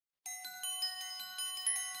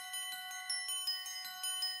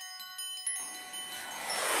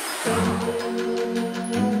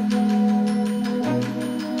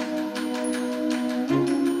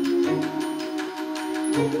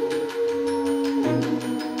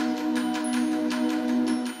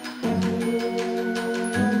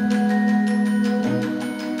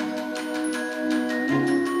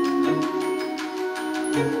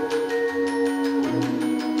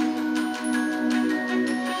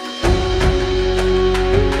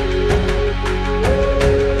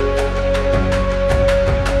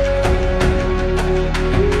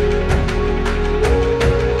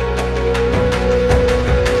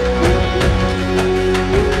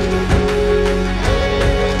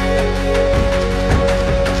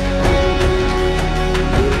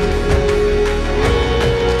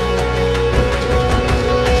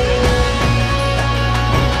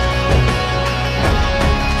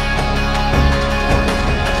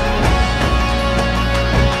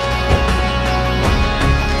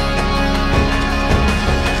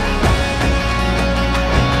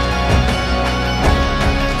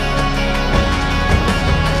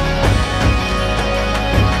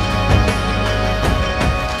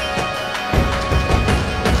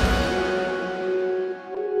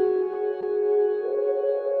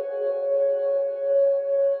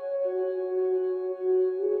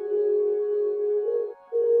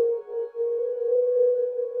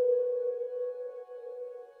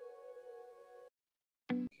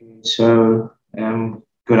So,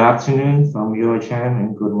 good afternoon from EuroCham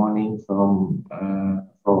and good morning from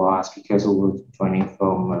for our speakers who are joining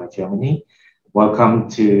from Germany. Welcome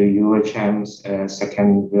to EuroCham's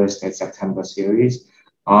second Real Estate September series.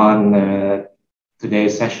 On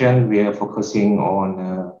today's session, we are focusing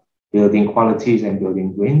on building qualities and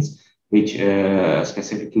building greens, which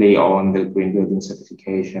specifically on the green building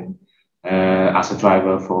certification as a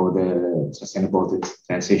driver for the sustainable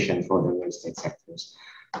transition for the real estate sectors.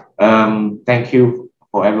 Thank you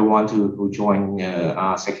for everyone who joined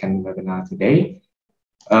our second webinar today.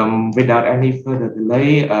 Without any further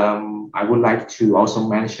delay, I would like to also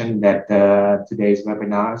mention that today's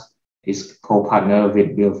webinar is co-partner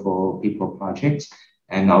with Build4People projects,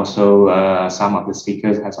 and also some of the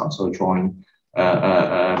speakers has also joined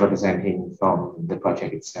representing from the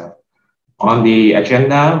project itself. On the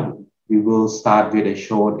agenda, we will start with a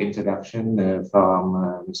short introduction from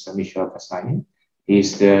Mr. Michel Kassagne.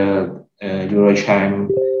 He's the EuroCham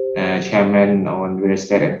chairman on Real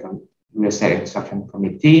Estate and Construction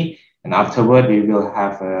Committee. And afterward, we will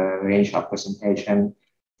have a range of presentation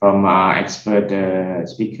from our expert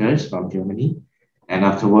speakers from Germany. And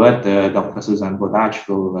afterward, Dr. Susan Bodach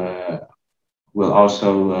will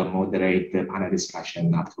also moderate the panel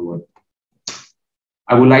discussion afterward.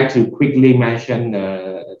 I would like to quickly mention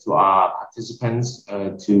to our participants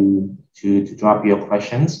to drop your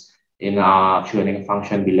questions in our Q&A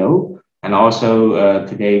function below. And also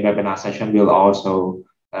today's webinar session will also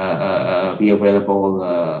be available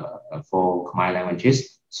for Khmer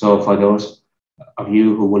languages. So for those of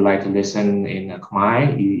you who would like to listen in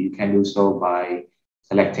Khmer, you can do so by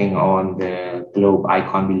selecting on the globe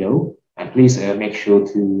icon below. And please make sure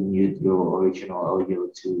to mute your original audio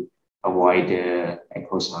to avoid the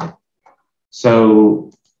echo sound. So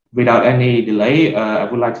without any delay, I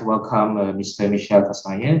would like to welcome Mr. Michel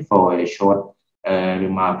Kassagne for a short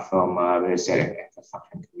remark from Real Estate and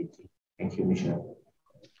Construction Committee. Thank you, Michel.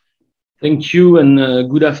 Thank you, and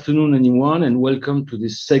good afternoon, everyone, and welcome to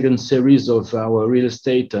this second series of our Real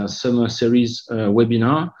Estate Summer Series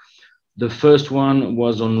webinar. The first one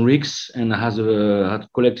was on RICS and had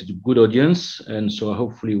collected a good audience, and so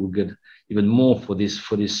hopefully we'll get even more for this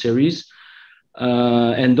series.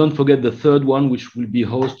 And don't forget the third one, which will be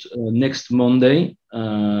hosted next Monday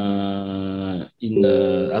at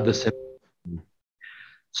the same.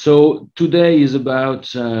 So today is about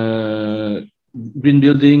green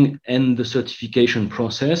building and the certification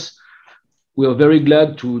process. We are very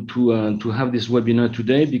glad to have this webinar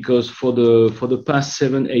today because for the past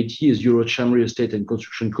 7-8 years, EuroCham Real Estate and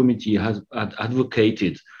Construction Committee has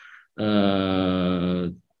advocated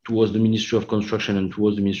towards the Ministry of Construction and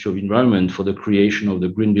towards the Ministry of Environment for the creation of the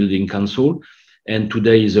Green Building Council, and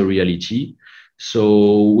today is a reality.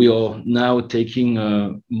 So we are now taking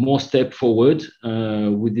more step forward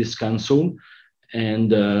with this council and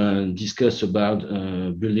discuss about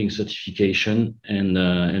building certification and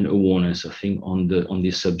awareness, I think, on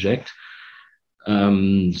this subject.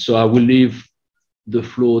 So I will leave the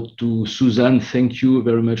floor to Susan. Thank you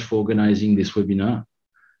very much for organizing this webinar.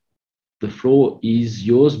 The floor is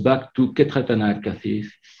yours. Back to Ketratana, Kathy.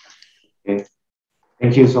 Okay.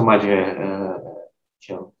 Thank you so much,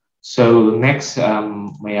 Joe. So next,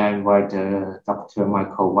 may I invite Dr.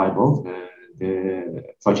 Michael Weibel,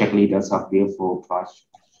 the project leaders of Build4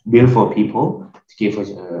 Build4People to give us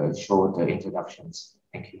short introductions.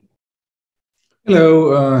 Thank you.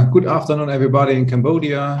 Hello, good afternoon, everybody in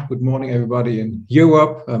Cambodia. Good morning, everybody in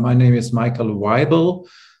Europe. My name is Michael Weibel.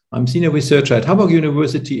 I'm senior researcher at Hamburg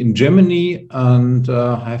University in Germany, and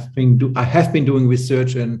I have been doing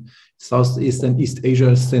research in Southeast and East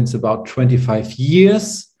Asia since about 25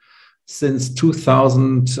 years. Since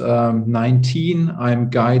 2019, I'm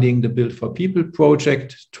guiding the Build4People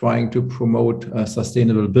project, trying to promote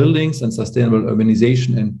sustainable buildings and sustainable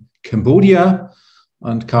urbanization in Cambodia.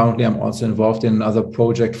 And currently, I'm also involved in another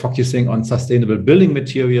project focusing on sustainable building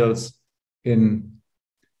materials in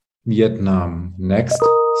Vietnam. Next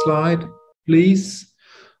slide, please.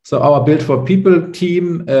 So our Build4People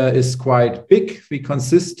team is quite big. We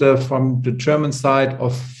consist from the German side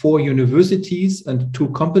of 4 universities and 2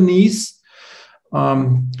 companies.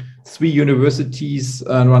 3 universities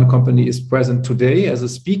and 1 company is present today as a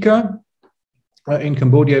speaker. In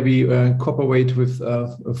Cambodia, we cooperate with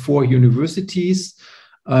 4 universities,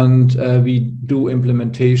 and we do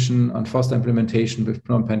implementation and foster implementation with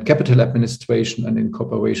Phnom Penh Capital Administration and in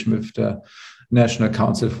cooperation with the National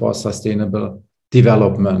Council for Sustainable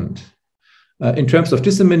Development. In terms of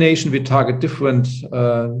dissemination, we target different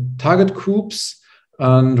target groups,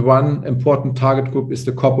 and one important target group is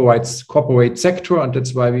the corporate sector, and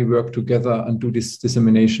that's why we work together and do this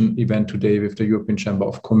dissemination event today with the European Chamber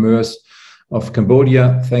of Commerce of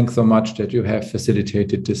Cambodia. Thanks so much that you have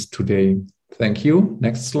facilitated this today. Thank you.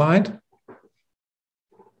 Next slide.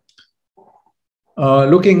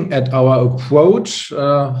 Looking at our approach,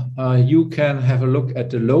 you can have a look at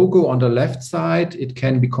the logo on the left side. It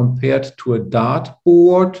can be compared to a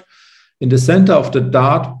dartboard. In the center of the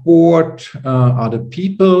dartboard are the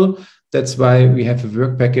people. That's why we have a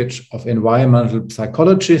work package of environmental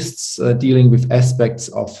psychologists dealing with aspects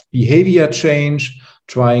of behavior change,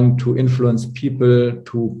 trying to influence people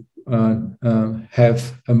to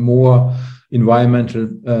have a more environmental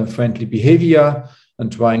friendly behavior,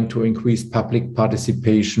 and trying to increase public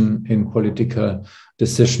participation in political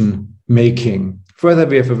decision making. Further,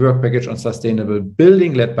 we have a work package on sustainable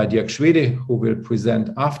building led by Dirk Schwede, who will present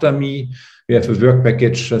after me. We have a work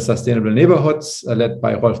package, sustainable neighborhoods, led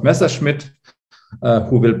by Rolf Messerschmidt,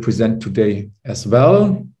 who will present today as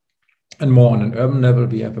well. And more on an urban level,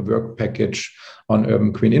 we have a work package on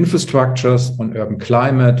urban green infrastructures, on urban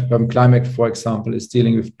climate. Urban climate, for example, is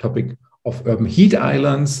dealing with the topic of urban heat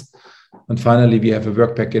islands. And finally, we have a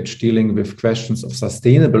work package dealing with questions of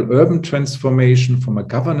sustainable urban transformation from a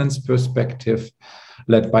governance perspective,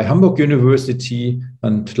 led by Hamburg University.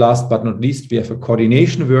 And last but not least, we have a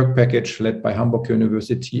coordination work package led by Hamburg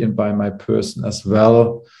University and by my person as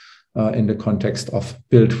well, in the context of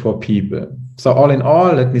Build4People. So all in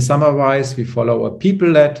all, let me summarize. We follow a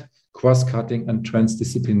people-led, cross-cutting and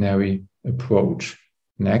transdisciplinary approach.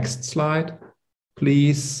 Next slide,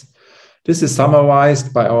 please. This is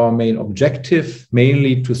summarized by our main objective,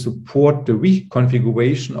 mainly to support the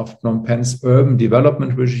reconfiguration of Phnom Penh's urban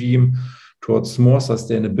development regime towards more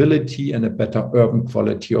sustainability and a better urban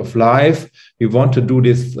quality of life. We want to do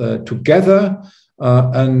this together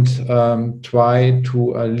and try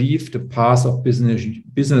to leave the path of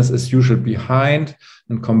business as usual behind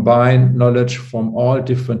and combine knowledge from all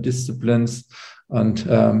different disciplines and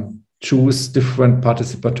choose different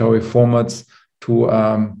participatory formats to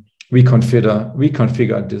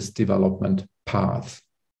reconfigure this development path.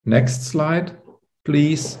 Next slide,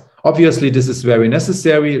 please. Obviously, this is very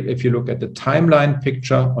necessary. If you look at the timeline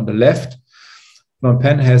picture on the left, Phnom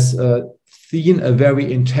Penh has seen a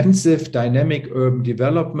very intensive dynamic urban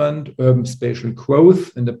development, urban spatial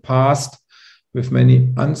growth in the past with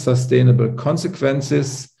many unsustainable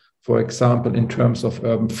consequences, for example, in terms of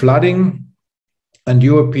urban flooding. And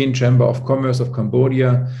European Chamber of Commerce of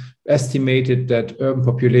Cambodia estimated that urban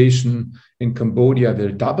population in Cambodia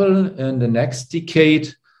will double in the next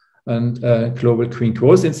decade. And Global Green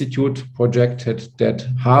Growth Institute projected that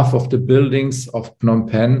half of the buildings of Phnom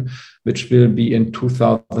Penh, which will be in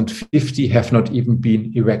 2050, have not even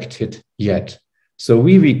been erected yet. So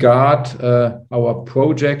we regard our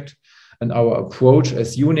project and our approach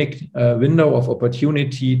as unique window of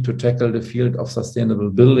opportunity to tackle the field of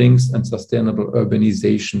sustainable buildings and sustainable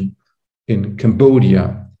urbanization in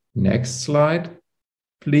Cambodia. Next slide,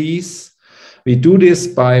 please. We do this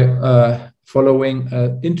by following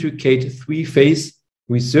an intricate 3-phase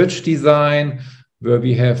research design, where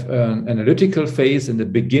we have an analytical phase in the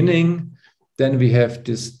beginning. Then we have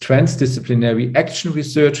this transdisciplinary action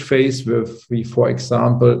research phase, where we, for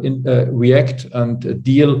example, react and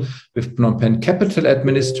deal with Phnom Penh Capital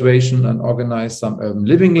Administration and organize some urban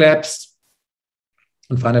living labs.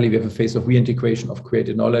 And finally, we have a phase of reintegration of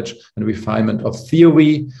created knowledge and refinement of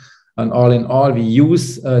theory. And all in all, we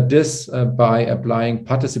use this by applying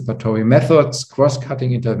participatory methods,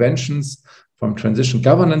 cross-cutting interventions from transition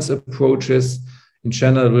governance approaches. In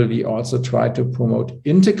general, we also try to promote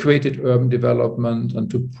integrated urban development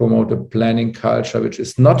and to promote a planning culture which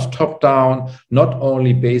is not top-down, not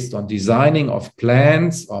only based on designing of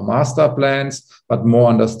plans or master plans, but more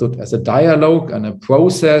understood as a dialogue and a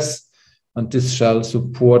process. And this shall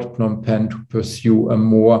support Phnom Penh to pursue a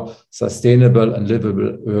more sustainable and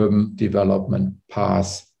livable urban development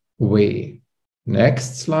pathway.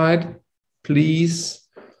 Next slide, please.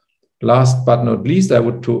 Last but not least, I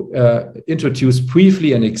would introduce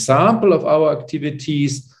briefly an example of our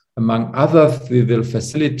activities. Among others, we will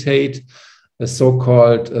facilitate a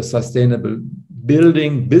so-called sustainable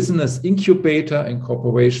building business incubator in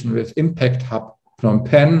cooperation with Impact Hub Phnom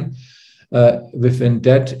Penh. Within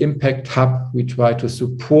that Impact Hub, we try to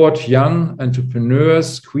support young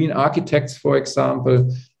entrepreneurs, green architects, for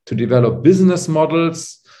example, to develop business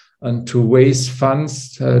models and to raise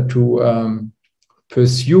funds to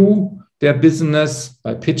pursue their business,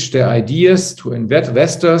 pitch their ideas to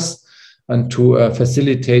investors, and to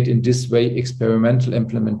facilitate in this way experimental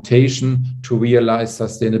implementation to realize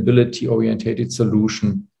sustainability-oriented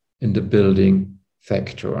solution in the building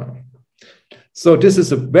sector. So this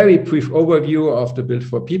is a very brief overview of the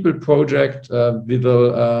Build4People project. We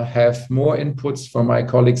will have more inputs from my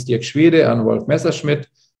colleagues Dirk Schwede and Wolf Messerschmidt.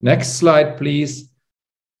 Next slide, please.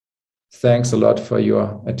 Thanks a lot for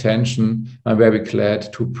your attention. I'm very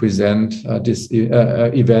glad to present this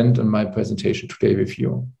event and my presentation today with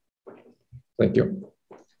you. Thank you.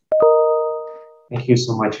 Thank you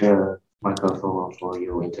so much, Michael, for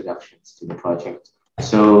your introductions to the project.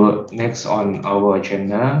 So next on our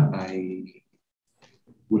agenda, I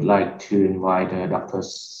would like to invite Dr.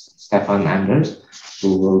 Stefan Anders,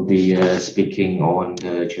 who will be speaking on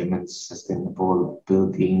the German Sustainable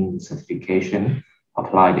Building Certification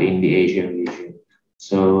applied in the Asia region.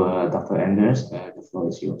 So Dr. Anders, the floor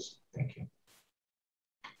is yours. Thank you.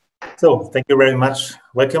 So thank you very much.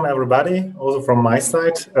 Welcome everybody, also from my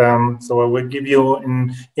side. So I will give you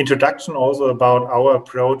an introduction also about our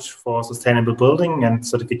approach for sustainable building and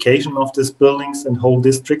certification of these buildings and whole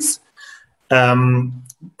districts.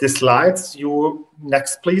 The slides, you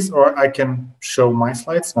next please, or I can show my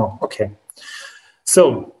slides? No, okay.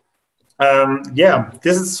 So yeah,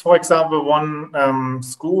 this is, for example, one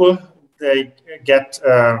school. They get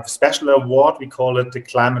a special award. We call it the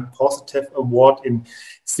Climate Positive Award in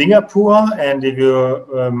Singapore. And if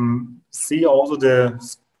you see also the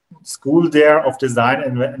school there of design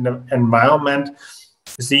and the environment,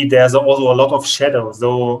 you see there's also a lot of shadow.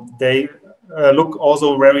 So they look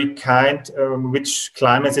also very kind which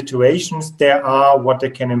climate situations there are, what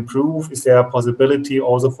they can improve. Is there a possibility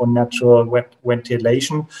also for natural wet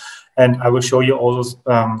ventilation? And I will show you also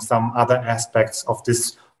some other aspects of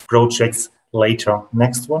this projects later.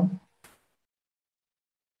 Next one.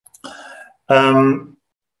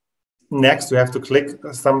 Next, we have to click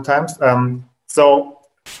sometimes. So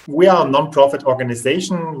we are a non-profit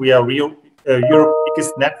organization. We are Europe's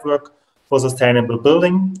biggest network for sustainable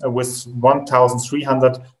building with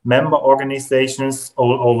 1,300 member organizations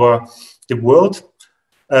all over the world.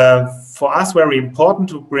 For us, very important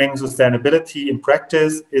to bring sustainability in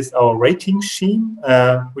practice is our rating scheme,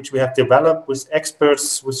 which we have developed with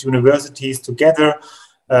experts, with universities together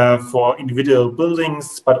for individual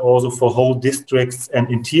buildings, but also for whole districts and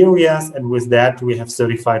interiors. And with that, we have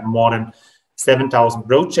certified more than 7,000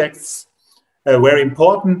 projects. Very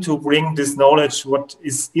important to bring this knowledge, what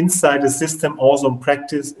is inside the system also in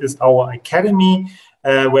practice, is our academy,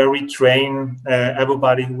 where we train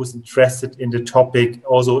everybody who is interested in the topic,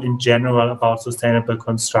 also in general about sustainable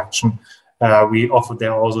construction. We offer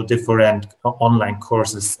there also different online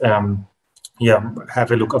courses. Yeah,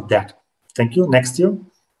 have a look at that. Thank you. Next year.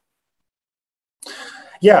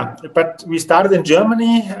 Yeah, but we started in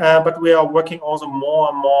Germany, but we are working also more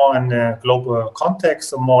and more in a global context.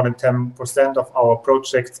 So more than 10% of our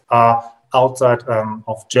projects are outside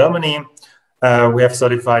of Germany. We have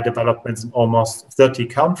certified developments in almost 30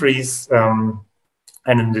 countries. And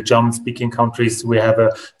in the German-speaking countries, we have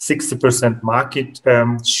a 60% market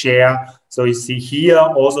share. So you see here,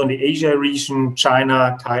 also in the Asia region,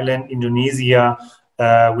 China, Thailand, Indonesia,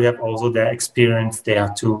 we have also their experience there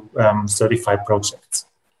to certify projects.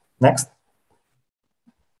 Next.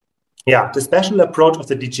 Yeah, the special approach of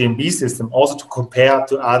the DGMB system, also to compare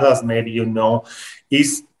to others, maybe you know,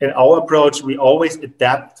 is in our approach, we always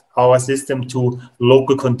adapt our system to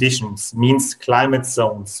local conditions, means climate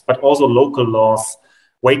zones, but also local laws.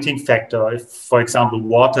 weighting factor, if, for example,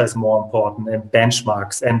 water is more important, and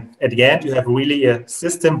benchmarks. And at the end, you have really a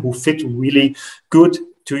system who fit really good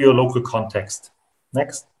to your local context.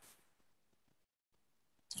 Next.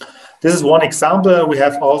 This is one example. We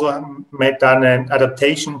have also done an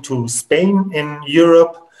adaptation to Spain in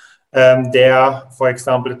Europe. There, for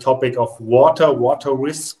example, the topic of water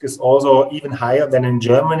risk is also even higher than in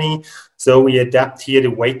Germany. So we adapt here the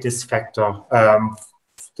weightless factor.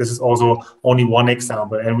 This is also only one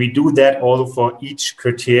example. And we do that also for each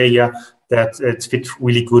criteria that it fits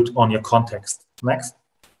really good on your context. Next.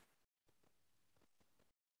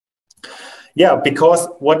 Yeah, because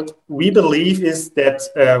what we believe is that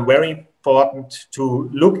very important to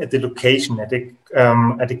look at the location, at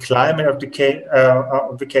the climate of the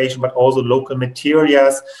location, but also local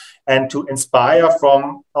materials, and to inspire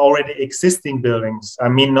from already existing buildings. I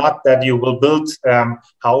mean, not that you will build a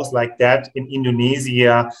house like that in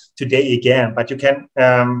Indonesia today again, but you can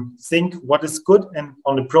think what is good and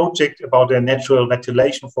on the project about the natural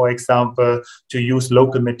ventilation, for example, to use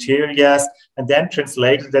local materials, and then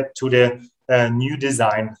translate that to the new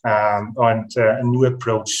design and a new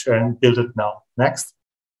approach and build it now. Next.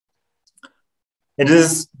 And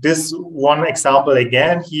this one example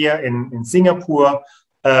again here in Singapore,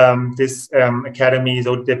 this academy.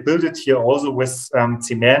 So they built it here also with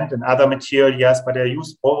cement and other materials, but they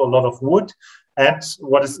use also a lot of wood. And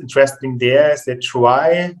what is interesting there is they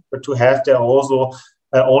try to have there also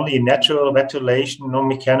only natural ventilation, no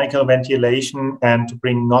mechanical ventilation, and to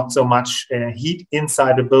bring not so much heat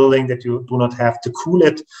inside the building that you do not have to cool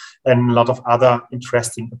it, and a lot of other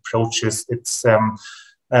interesting approaches. It's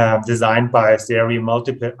designed by a series of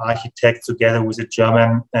multiple architects together with a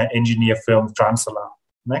German engineer firm, Transala.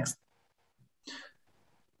 Next.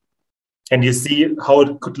 And you see how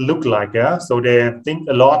it could look like. Yeah? So they think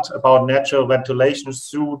a lot about natural ventilation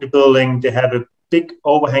through the building. They have a big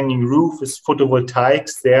overhanging roof with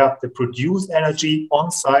photovoltaics there. They produce energy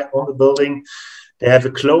on site on the building. They have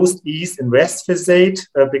a closed east and west facade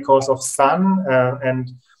because of sun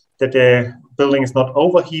and that the building is not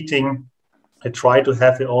overheating. They try to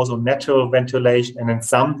have also natural ventilation, and in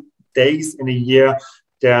some days in a year,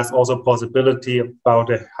 there's also a possibility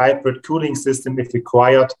about a hybrid cooling system if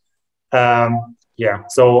required. Yeah,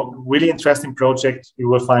 so really interesting project. You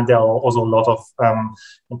will find there are also a lot of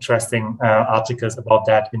interesting articles about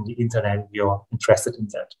that in the internet if you're interested in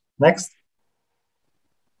that. Next.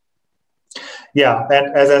 Yeah,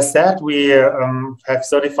 and as I said, we have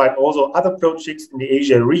certified also other projects in the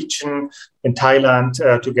Asia region, in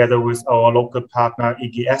Thailand, together with our local partner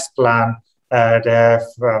EGS Plan. They have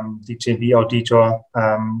DGB auditor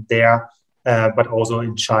there. But also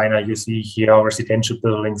in China, you see here residential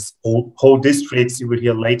buildings, whole districts. You will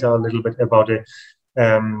hear later a little bit about the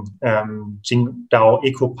Qingdao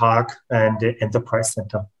Eco Park and the Enterprise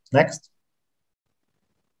Center. Next.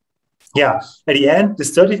 Yeah, at the end, the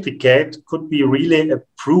certificate could be really a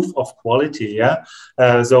proof of quality. Yeah,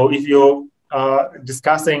 so if you are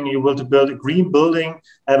discussing you will to build a green building,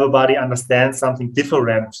 everybody understands something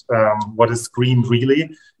different. What is green really?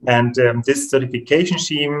 And this certification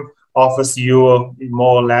scheme offers you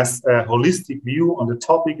more or less a holistic view on the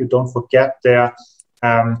topic. You don't forget their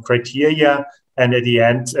criteria. And at the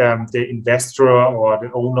end, the investor or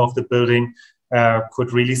the owner of the building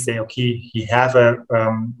could really say, okay, he have a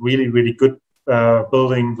really, really good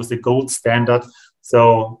building with the gold standard.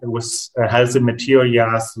 So it was healthy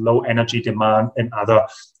materials, low energy demand, and other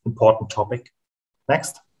important topic.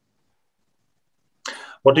 Next.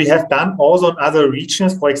 What we have done also in other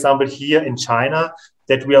regions, for example, here in China,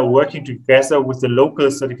 that we are working together with the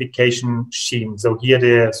local certification scheme. So here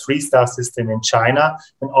the 3-star system in China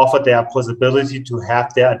and offer their possibility to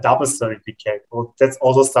have their double certificate. Well, that's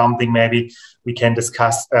also something maybe we can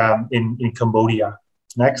discuss in Cambodia.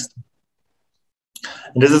 Next.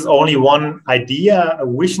 And this is only one idea, a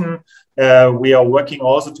vision. We are working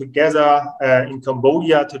also together in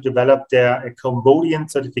Cambodia to develop their Cambodian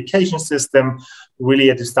certification system,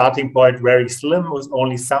 really at the starting point very slim with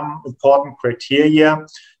only some important criteria.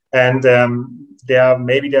 And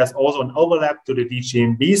there's also an overlap to the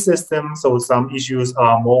DGMB system. So some issues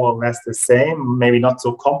are more or less the same, maybe not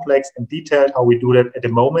so complex and detailed how we do that at the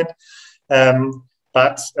moment.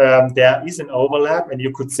 But there is an overlap, and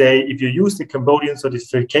you could say if you use the Cambodian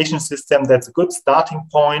certification system, that's a good starting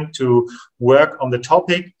point to work on the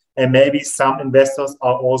topic. And maybe some investors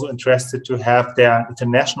are also interested to have their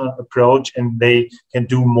international approach, and they can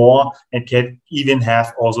do more and can even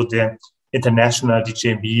have also the international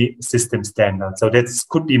DGMB system standard. So that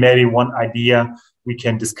could be maybe one idea we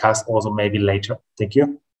can discuss also maybe later. Thank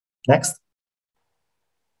you. Next.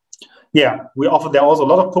 yeah, we offer there also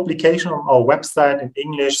a lot of publication on our website in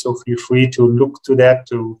English, so feel free to look to that,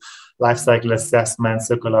 to life cycle assessment,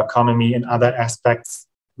 circular economy, and other aspects.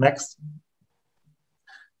 Next.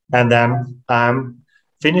 And then I'm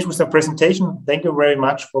finished with the presentation. Thank you very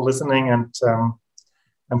much for listening, and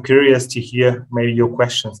I'm curious to hear maybe your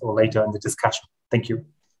questions or later in the discussion. Thank you.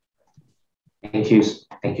 Thank you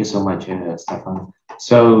so much, Stefan.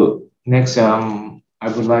 So next, I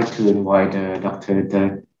would like to invite Dr.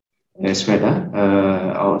 Dirk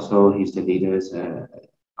Schroeder. Also, he's the leader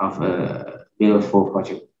of Build4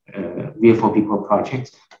 project, Build4People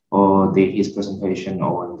project, for his presentation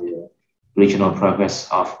on the regional progress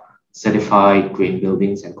of certified green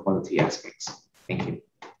buildings and quality aspects. Thank you.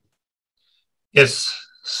 Yes,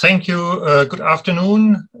 thank you. Good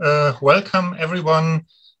afternoon. Welcome, everyone.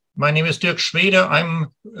 My name is Dirk Schroeder.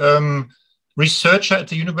 I'm researcher at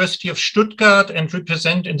the University of Stuttgart and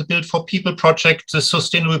represent in the Build4People project the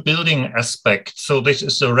sustainable building aspect. So this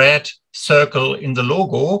is the red circle in the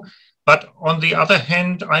logo. But on the other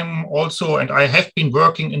hand, I'm also, and I have been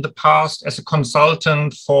working in the past as a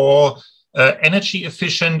consultant for energy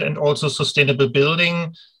efficient and also sustainable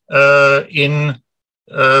building in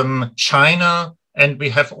China. And we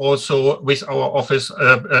have also with our office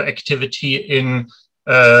activity in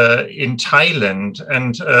Thailand.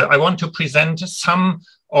 And I want to present some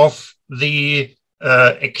of the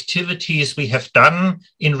activities we have done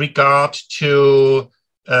in regard to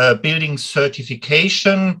building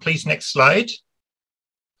certification. Please, next slide.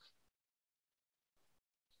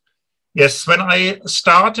 Yes, when I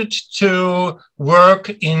started to work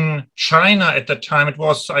in China at the time, I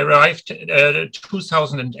arrived in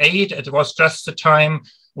 2008. It was just the time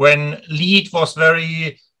when LEED was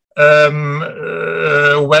very well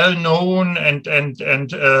known and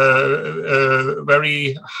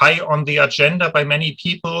very high on the agenda by many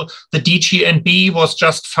people. The DGNB was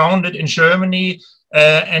just founded in Germany,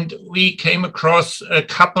 and we came across a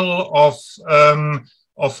couple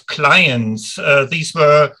of clients. These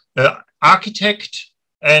were architect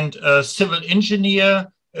and civil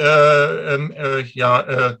engineer, a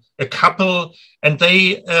couple, and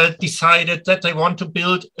they decided that they want to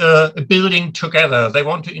build a building together. They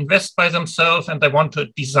want to invest by themselves and they want to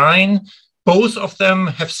design. Both of them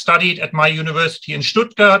have studied at my university in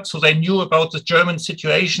Stuttgart, so they knew about the German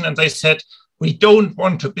situation, and they said, we don't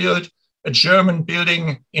want to build a German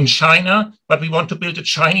building in China, but we want to build a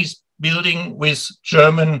Chinese building with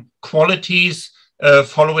German qualities,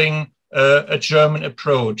 following a German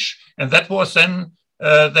approach. And that was then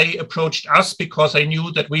they approached us because they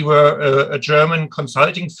knew that we were a German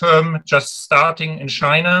consulting firm just starting in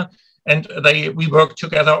China, and we worked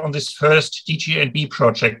together on this first DGNB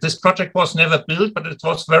project. This project was never built, but it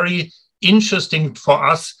was very interesting for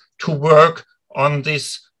us to work on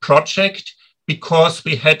this project because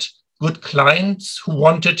we had good clients who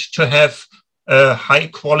wanted to have a high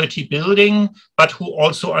quality building, but who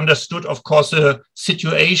also understood, of course, the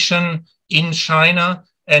situation in China,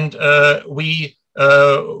 and we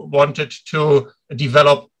wanted to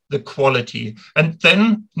develop the quality. And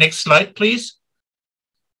then, next slide, please.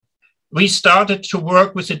 We started to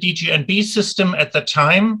work with the DGNB system at the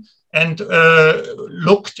time and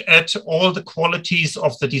looked at all the qualities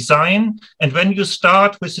of the design. And when you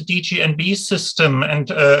start with the DGNB system and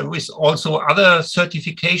with also other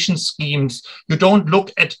certification schemes, you don't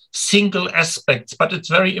look at single aspects, but it's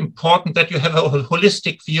very important that you have a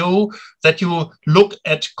holistic view, that you look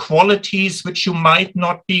at qualities which you might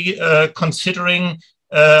not be considering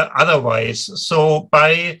otherwise. So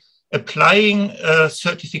by applying a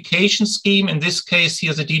certification scheme, in this case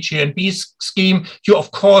here the DGNB scheme, you of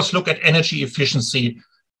course look at energy efficiency,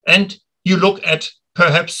 and you look at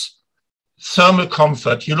perhaps thermal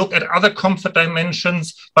comfort, you look at other comfort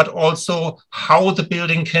dimensions, but also how the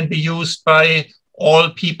building can be used by all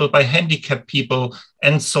people, by handicapped people,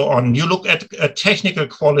 and so on. You look at technical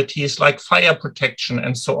qualities like fire protection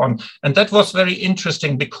and so on. And that was very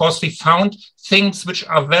interesting because we found things which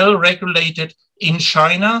are well regulated in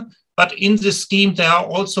China, but in this scheme, there are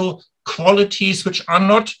also qualities which are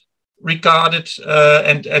not regarded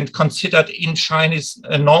and considered in Chinese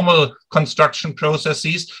normal construction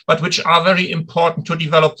processes, but which are very important to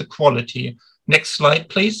develop the quality. Next slide,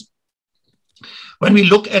 please. When we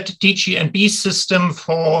look at DGNB system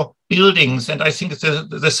for buildings, and I think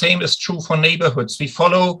the same is true for neighborhoods, we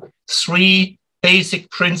follow three basic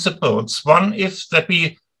principles. One is that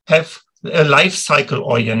we have a life cycle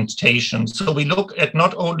orientation. So we look at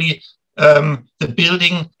not only the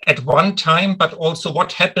building at one time, but also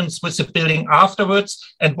what happens with the building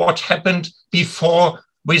afterwards and what happened before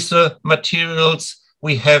with the materials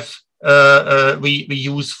we have we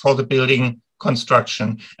use for the building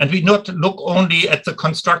construction. And we not look only at the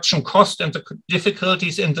construction cost and the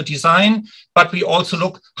difficulties in the design, but we also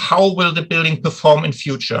look how will the building perform in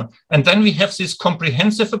future. And then we have this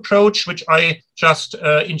comprehensive approach, which I just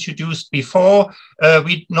introduced before.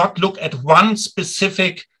 We not look at one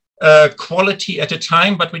specific quality at a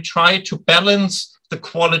time, but we try to balance the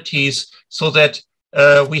qualities so that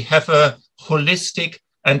we have a holistic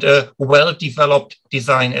and a well-developed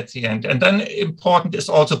design at the end. And then important is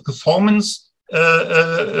also performance,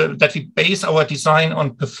 that we base our design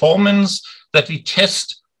on performance, that we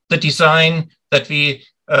test the design, that we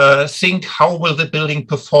think how will the building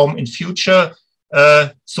perform in future.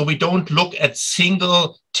 So we don't look at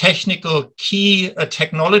single technical key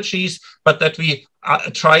technologies, but that we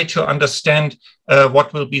try to understand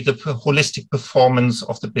what will be the holistic performance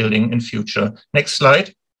of the building in future. Next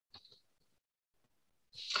slide.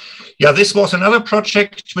 Yeah, this was another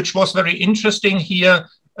project which was very interesting here.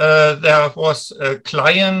 There was a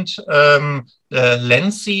client,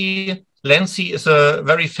 Lancy. Lancy is a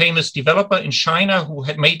very famous developer in China who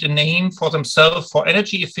had made a name for themselves for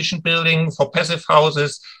energy efficient building, for passive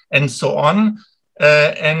houses, and so on.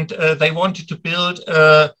 And they wanted to build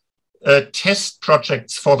test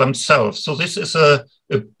projects for themselves. So this is a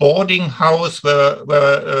boarding house where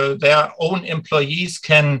their own employees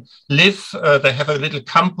can live. They have a little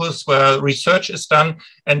campus where research is done,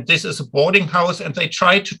 and this is a boarding house, and they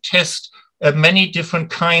try to test many different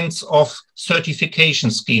kinds of certification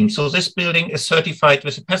schemes. So this building is certified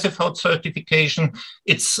with a passive house certification.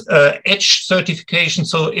 It's EDGE certification.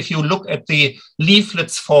 So if you look at the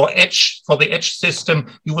leaflets for EDGE, for the EDGE system,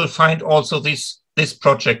 you will find also this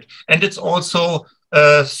project. And it's also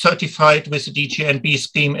certified with the DGNB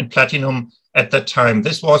scheme in platinum at that time.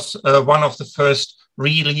 This was one of the first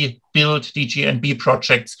really built DGNB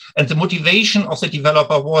projects. And the motivation of the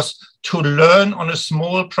developer was to learn on a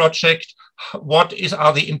small project what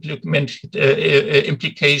are the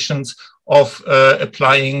implications of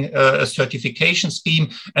applying a certification scheme,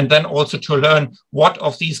 and then also to learn what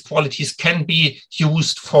of these qualities can be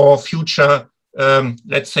used for future,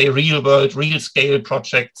 let's say, real world, real scale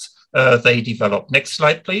projects they develop. Next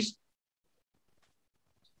slide, please.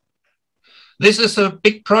 This is a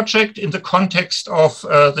big project in the context of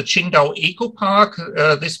the Qingdao Eco Park.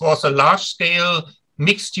 This was a large-scale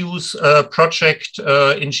mixed-use project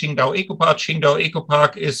in Qingdao Eco Park. Qingdao Eco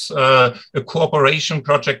Park is a cooperation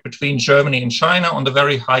project between Germany and China on the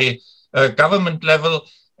very high government level.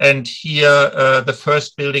 And here, the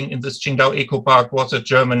first building in this Qingdao Eco Park was a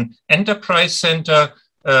German enterprise center,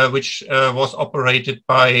 which was operated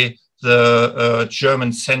by the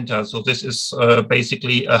German center. So this is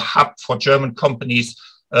basically a hub for German companies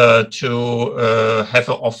to have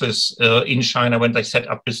an office in China when they set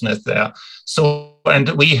up business there. So, and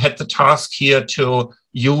we had the task here to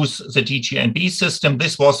use the DGNB system.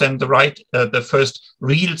 This was then the first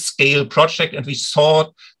real scale project, and we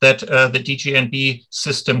saw that the DGNB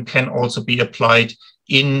system can also be applied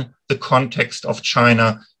in the context of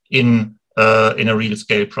China in a real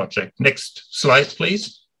scale project. Next slide,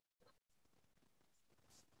 please.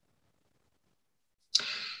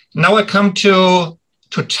 Now I come to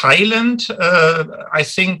Thailand. I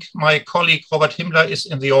think my colleague Robert Himmler is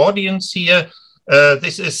in the audience here.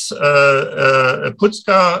 This is a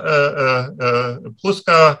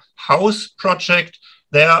Puska house project.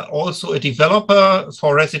 They are also a developer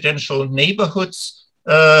for residential neighborhoods,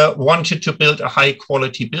 wanted to build a high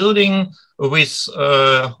quality building with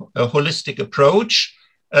a holistic approach.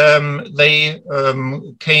 They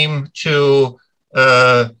came to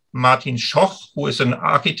Martin Schoch, who is an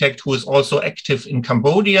architect who is also active in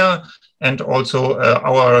Cambodia, and also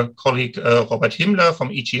our colleague Robert Himmler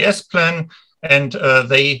from EGS Plan. And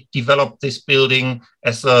they developed this building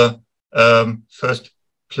as a first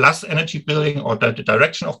plus energy building, or the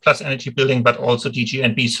direction of plus energy building, but also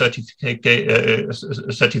DGNB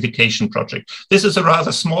certification project. This is a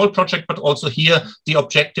rather small project, but also here the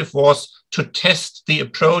objective was to test the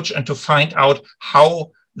approach and to find out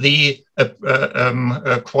how the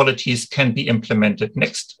qualities can be implemented.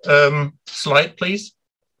 Next slide, please.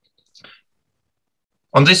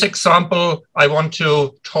 On this example, I want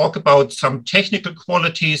to talk about some technical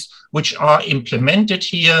qualities which are implemented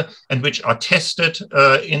here and which are tested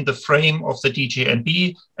in the frame of the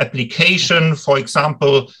DGNB application. For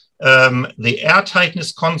example, the air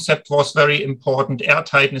tightness concept was very important. Air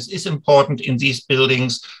tightness is important in these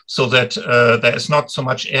buildings so that there is not so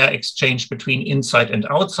much air exchange between inside and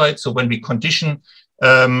outside. So when we condition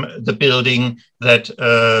the building, that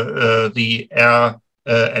the air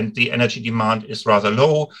and the energy demand is rather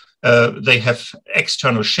low. They have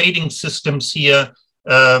external shading systems here.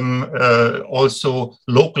 also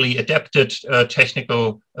locally adapted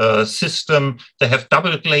technical system. They have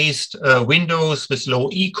double glazed windows with low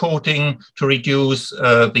E-coating to reduce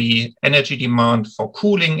the energy demand for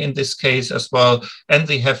cooling in this case as well. And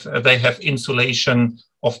they have insulation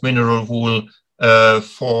of mineral wool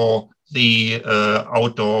for the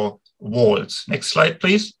outdoor walls. Next slide,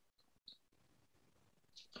 please.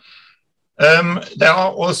 There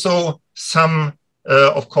are also some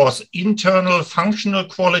of course, internal functional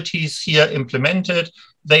qualities here implemented.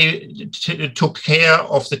 They took care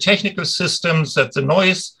of the technical systems, that the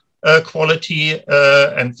noise quality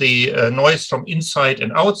and the noise from inside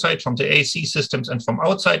and outside, from the AC systems and from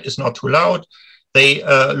outside, is not too loud. They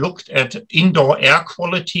looked at indoor air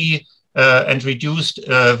quality and reduced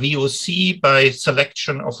VOC by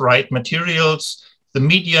selection of right materials. The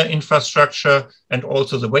media infrastructure and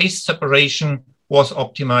also the waste separation was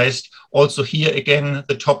optimized. Also here again,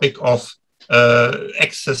 the topic of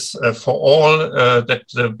access for all, that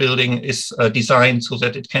the building is designed so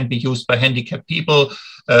that it can be used by handicapped people,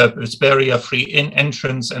 with barrier-free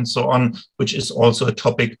entrance and so on, which is also a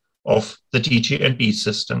topic of the DGNB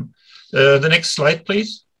system. The next slide,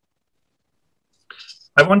 please.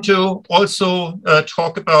 I want to also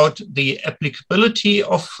talk about the applicability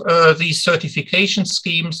of these certification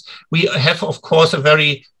schemes. We have, of course, a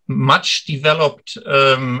very much developed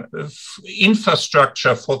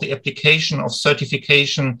infrastructure for the application of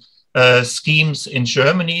certification schemes in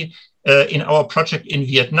Germany. In our project in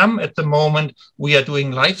Vietnam at the moment, we are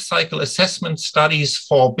doing life cycle assessment studies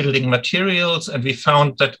for building materials, and we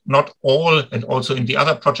found that not all, and also in the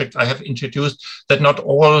other project I have introduced, that not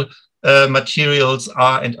all materials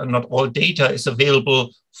are and not all data is available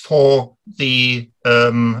for the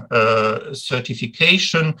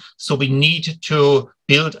certification. So we need to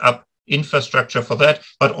build up infrastructure for that,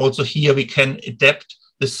 but also here we can adapt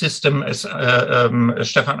the system, as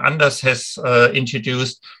Stefan Anders has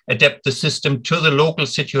introduced, adapt the system to the local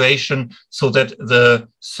situation so that the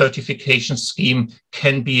certification scheme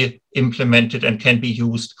can be implemented and can be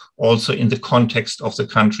used also in the context of the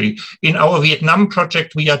country. In our Vietnam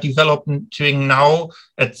project, we are developing now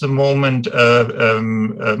at the moment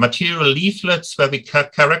material leaflets where we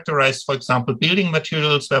characterize, for example, building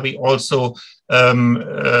materials, where we also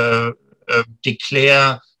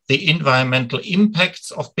declare the environmental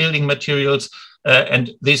impacts of building materials,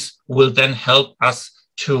 and this will then help us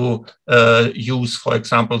to use, for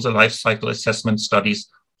example, the life cycle assessment studies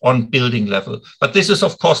on building level. But this is,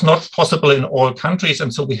 of course, not possible in all countries,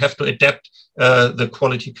 and so we have to adapt the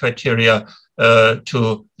quality criteria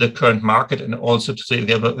to the current market and also to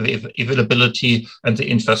the availability and the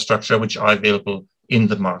infrastructure which are available in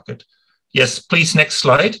the market. Yes, please, next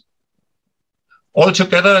slide.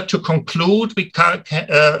 Altogether, to conclude, we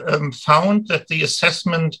found that the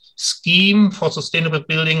assessment scheme for sustainable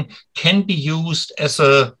building can be used as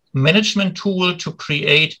a management tool to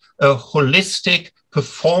create a holistic,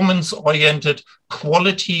 performance-oriented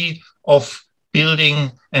quality of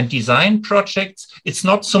building and design projects. It's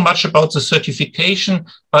not so much about the certification,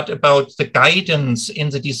 but about the guidance in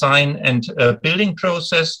the design and building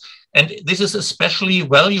process. And this is especially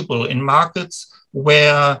valuable in markets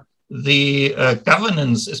where the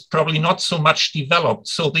governance is probably not so much developed.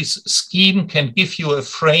 So this scheme can give you a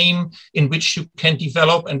frame in which you can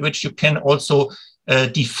develop and which you can also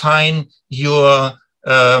define your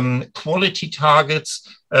quality targets.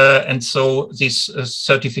 And so this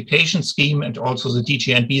certification scheme and also the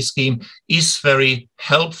DGNB scheme is very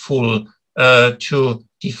helpful to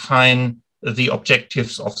define the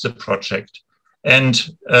objectives of the project. And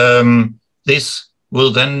this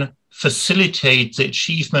will then facilitate the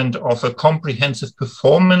achievement of a comprehensive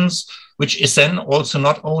performance, which is then also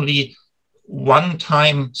not only one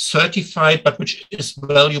time certified, but which is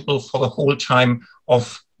valuable for the whole time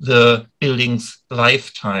of the building's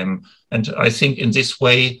lifetime. And I think in this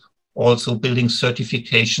way, also building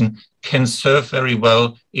certification can serve very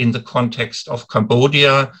well in the context of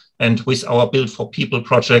Cambodia. And with our Build4People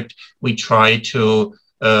project, we try to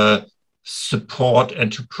support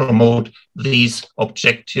and to promote these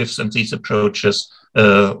objectives and these approaches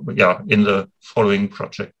in the following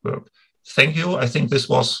project work. Thank you. I think this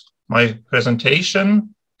was my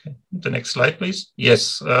presentation. Okay. The next slide, please.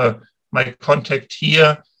 Yes, my contact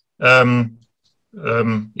here, from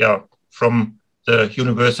the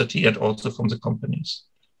university and also from the companies.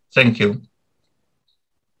 Thank you.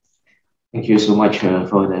 Thank you so much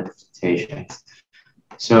for that presentation.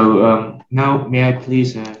 So now may I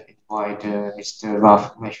please invite Mr.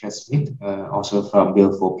 Ralph Mesher-Smith, also from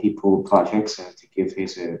Build4People projects, to give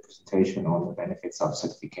his presentation on the benefits of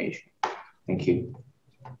certification. Thank you.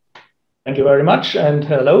 Thank you very much, and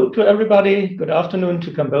hello to everybody. Good afternoon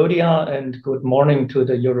to Cambodia, and good morning to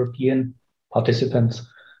the European participants.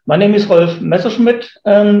 My name is Rolf Messerschmidt,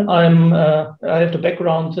 and I have the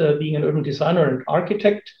background being an urban designer and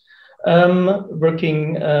architect,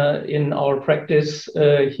 working in our practice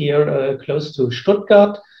here close to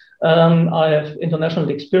Stuttgart. I have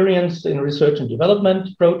international experience in research and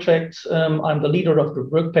development projects. I'm the leader of the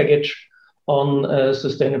work package on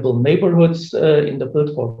sustainable neighborhoods in the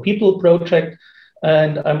Build4People project.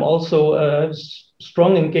 And I'm also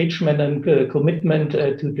strong engagement and commitment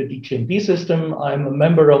to the DGNB system. I'm a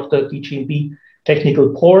member of the DGNB technical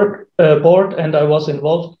board, and I was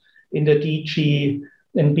involved in the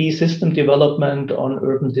DGNB system development on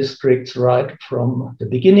urban districts right from the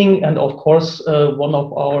beginning. And of course, one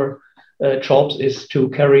of our jobs is to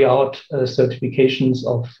carry out certifications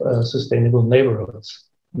of sustainable neighborhoods.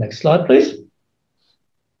 Next slide, please.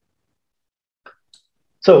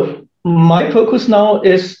 So my focus now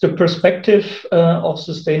is the perspective of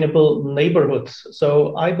sustainable neighborhoods.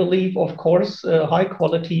 So I believe, of course, high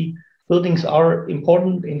quality buildings are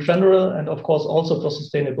important in general, and of course also for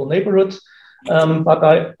sustainable neighborhoods. But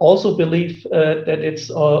I also believe that it's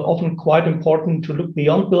often quite important to look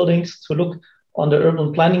beyond buildings, to look on the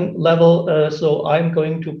urban planning level. So I'm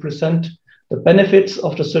going to present the benefits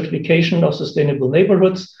of the certification of sustainable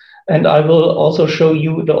neighborhoods. And I will also show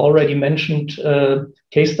you the already mentioned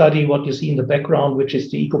case study, what you see in the background, which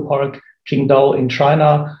is the Eco Park Qingdao in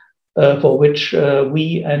China, for which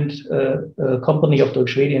we and a company of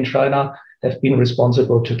Deutsche in China have been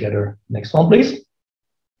responsible together. Next one, please.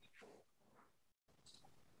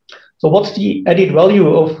 So what's the added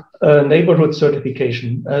value of neighborhood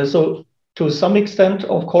certification? So to some extent,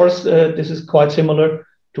 of course, this is quite similar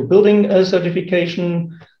to building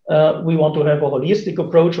certification. We want to have a holistic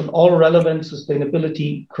approach on all relevant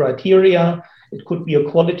sustainability criteria. It could be a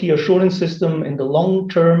quality assurance system in the long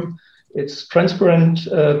term. It's transparent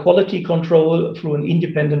quality control through an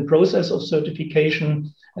independent process of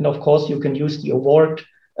certification. And of course, you can use the award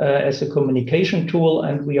as a communication tool.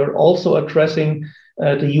 And we are also addressing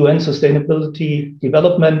the UN Sustainability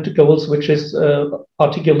Development Goals, which is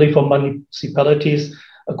particularly for municipalities,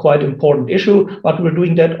 a quite important issue, but we're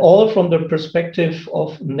doing that all from the perspective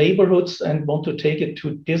of neighborhoods and want to take it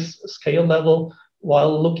to this scale level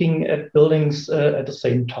while looking at buildings at the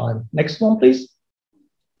same time. Next one, please.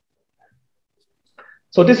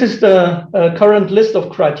 So this is the current list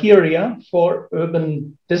of criteria for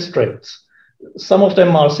urban districts. Some of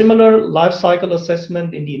them are similar. Life cycle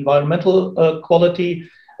assessment in the environmental quality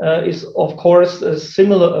is, of course, a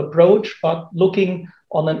similar approach, but looking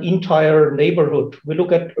on an entire neighborhood. We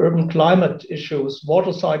look at urban climate issues,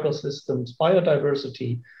 water cycle systems,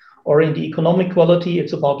 biodiversity, or in the economic quality,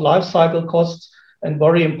 it's about life cycle costs and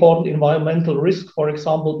very important environmental risk, for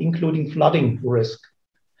example, including flooding risk.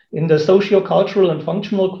 In the socio-cultural and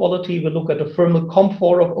functional quality, we look at the thermal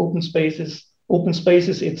comfort of open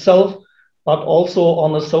spaces itself, but also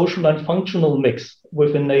on a social and functional mix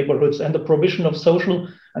within neighborhoods and the provision of social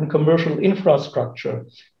and commercial infrastructure.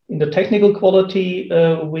 In the technical quality,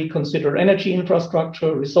 we consider energy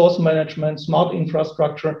infrastructure, resource management, smart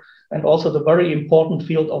infrastructure, and also the very important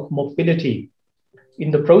field of mobility.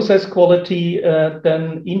 In the process quality,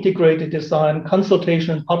 then integrated design,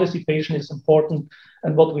 consultation, and participation is important.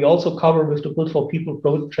 And what we also cover with the Build4People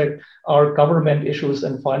project are government issues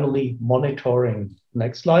and finally monitoring.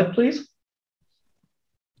 Next slide, please.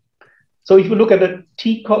 So if you look at the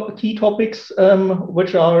key topics,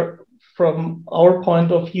 which are from our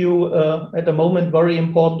point of view at the moment very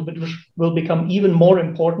important, but which will become even more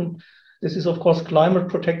important. This is, of course, climate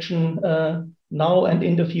protection now and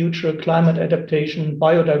in the future, climate adaptation,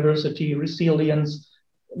 biodiversity, resilience,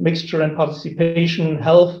 mixture and participation,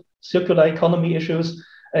 health, circular economy issues.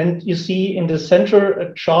 And you see in the center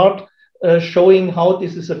a chart showing how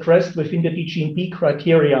this is addressed within the DGNB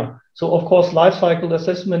criteria. So, of course, life cycle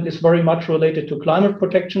assessment is very much related to climate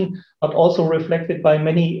protection, but also reflected by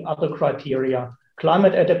many other criteria.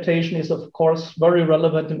 Climate adaptation is, of course, very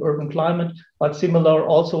relevant in urban climate, but similar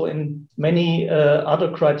also in many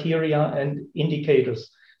other criteria and indicators.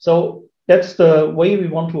 So that's the way we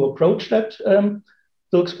want to approach that.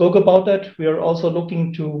 Dirk spoke about that. We are also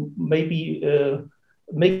looking to maybe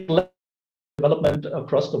make development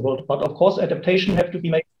across the world, but of course, adaptation have to be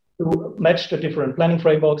made to match the different planning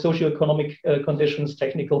frameworks, socioeconomic conditions,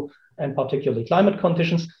 technical, and particularly climate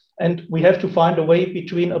conditions. And we have to find a way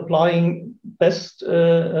between applying best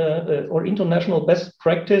or international best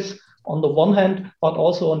practice on the one hand, but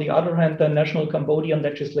also on the other hand, the national Cambodian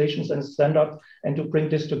legislations and standards, and to bring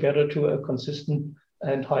this together to a consistent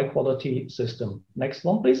and high quality system. Next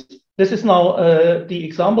one, please. This is now the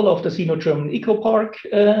example of the Sino-German Eco Park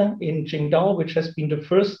in Qingdao, which has been the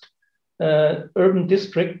first urban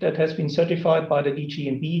district that has been certified by the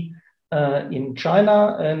DGNB in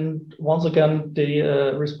China. And once again,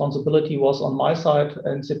 the responsibility was on my side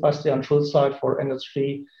and Sebastian Schulz's side for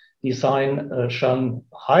industry design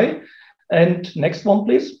Shanghai. And next one,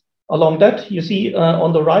 please. Along that, you see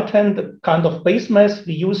on the right hand the kind of base mass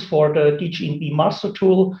we use for the DGNB master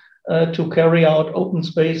tool to carry out open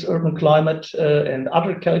space, urban climate, and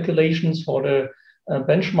other calculations for the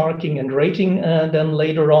benchmarking and rating then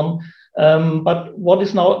later on. But what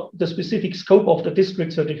is now the specific scope of the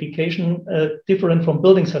district certification different from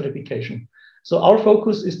building certification? So our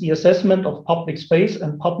focus is the assessment of public space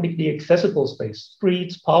and publicly accessible space,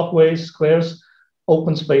 streets, pathways, squares,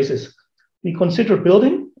 open spaces. We consider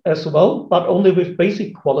building as well, but only with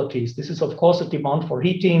basic qualities. This is, of course, a demand for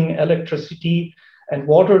heating, electricity, and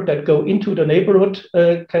water that go into the neighborhood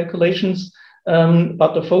calculations.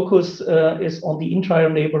 But the focus is on the entire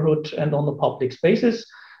neighborhood and on the public spaces.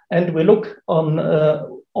 And we look on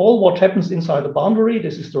all what happens inside the boundary.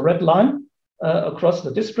 This is the red line across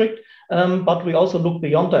the district. But we also look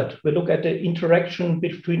beyond that. We look at the interaction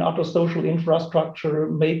between other social infrastructure,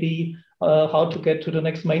 maybe how to get to the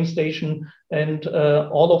next main station, and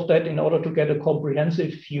all of that in order to get a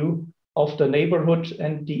comprehensive view of the neighborhood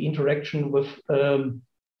and the interaction with the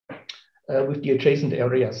adjacent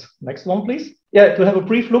areas. Next one, please. Yeah, to have a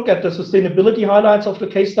brief look at the sustainability highlights of the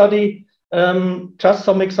case study. Just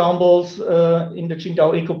some examples in the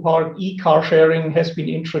Qingdao Eco Park, e-car sharing has been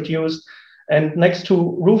introduced. And next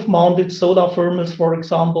to roof-mounted solar thermals, for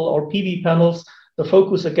example, or PV panels, the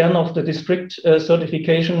focus again of the district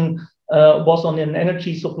certification was on an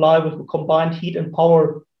energy supply with a combined heat and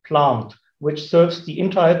power plant, which serves the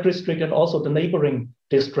entire district and also the neighboring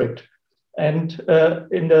district. And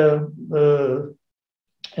in the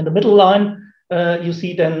middle line, you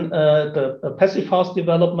see then the passive house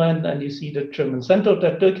development, and you see the German center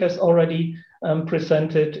that Dirk has already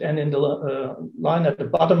presented. And in the line at the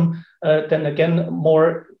bottom, then again,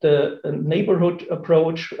 more the neighborhood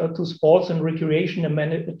approach to sports and recreation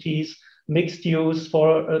amenities, mixed use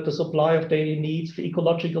for the supply of daily needs, the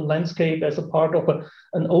ecological landscape as a part of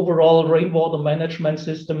an overall rainwater management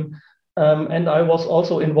system. And I was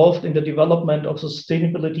also involved in the development of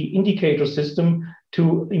sustainability indicator system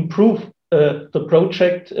to improve the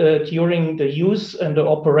project during the use and the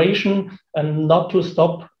operation, and not to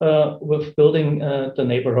stop with building the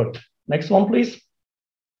neighborhood. Next one, please.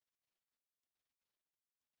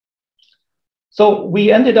 So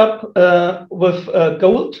we ended up with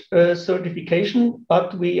gold certification,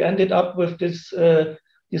 but we ended up with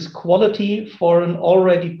this quality for an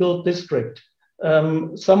already built district.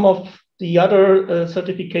 Some of the other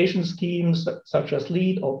certification schemes, such as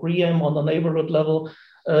LEED or BREEAM on the neighborhood level,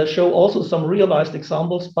 show also some realized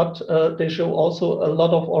examples, but they show also a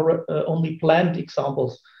lot of only planned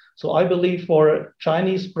examples. So I believe for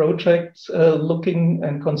Chinese projects, looking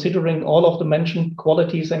and considering all of the mentioned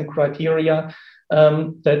qualities and criteria,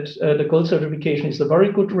 that the gold certification is a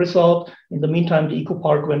very good result. In the meantime, the Eco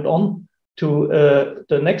Park went on to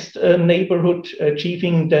the next neighborhood,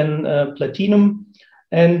 achieving then platinum.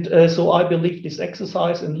 And so I believe this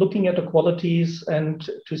exercise in looking at the qualities and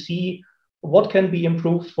to see what can be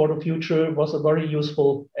improved for the future was a very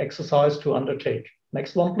useful exercise to undertake.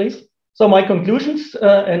 Next one, please. So my conclusions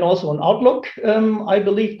and also an outlook. I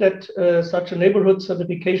believe that such a neighborhood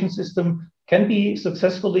certification system can be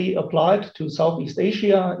successfully applied to Southeast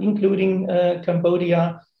Asia, including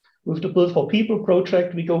Cambodia. With the Build4People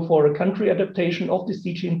project, we go for a country adaptation of this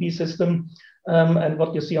DGNB system. And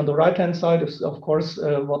what you see on the right-hand side is, of course,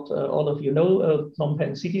 what all of you know, Phnom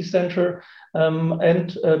Penh City Center.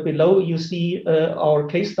 And below you see our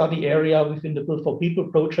case study area within the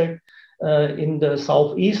Build4People project in the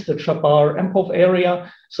southeast, the Chabar Empov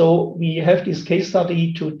area. So we have this case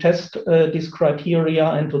study to test this criteria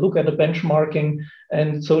and to look at the benchmarking,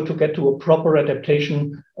 and so to get to a proper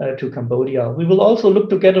adaptation to Cambodia. We will also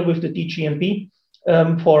look together with the DGNB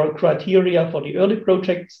for criteria for the early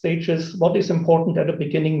project stages, what is important at the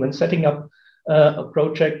beginning when setting up a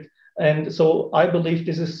project. And so I believe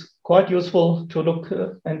this is quite useful to look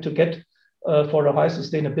and to get for a high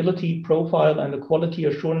sustainability profile and a quality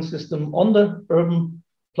assurance system on the urban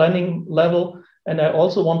planning level. And I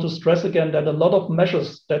also want to stress again that a lot of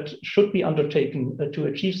measures that should be undertaken to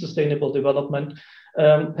achieve sustainable development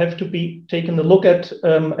have to be taken a look at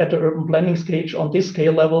the urban planning stage on this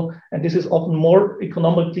scale level. And this is often more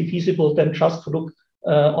economically feasible than just to look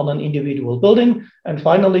on an individual building. And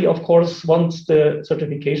finally, of course, once the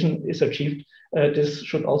certification is achieved, this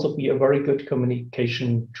should also be a very good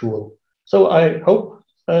communication tool. So I hope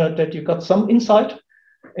that you got some insight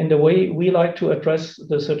in the way we like to address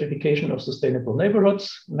the certification of sustainable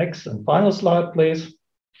neighborhoods. Next and final slide, please. If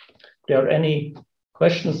there are any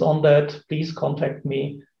questions on that, please contact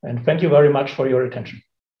me. And thank you very much for your attention.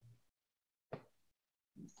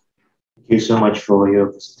 Thank you so much for your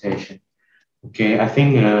presentation. Okay, I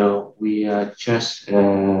think we are just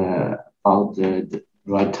about the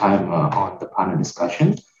right time on the panel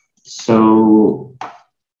discussion. So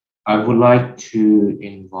I would like to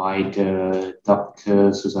invite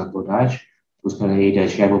Dr. Susan Bodaj, who's currently the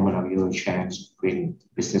chairwoman of EuroCham Green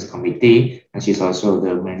Business Committee, and she's also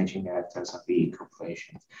the managing director of the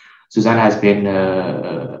corporation. Susan has been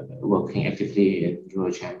working actively in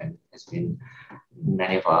EuroCham and has been in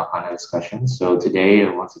many of our panel discussions. So today,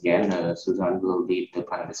 once again, Susan will lead the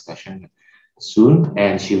panel discussion soon,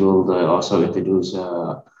 and she will also introduce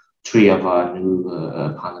 3 of our new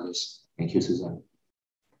panelists. Thank you, Susan.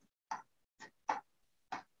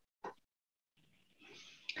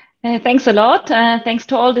 Thanks a lot. Thanks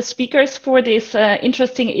to all the speakers for this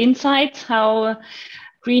interesting insights, how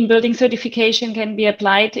green building certification can be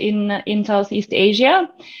applied in Southeast Asia.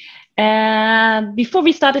 Before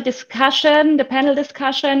we start the panel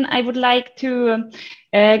discussion, I would like to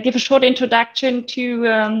give a short introduction to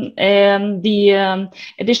the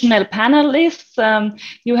additional panelists.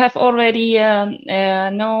 You have already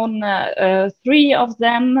known 3 of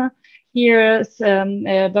them. Here's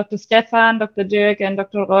Dr. Stefan, Dr. Dirk, and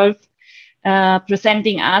Dr. Rolf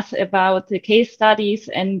presenting us about the case studies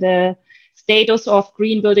and the status of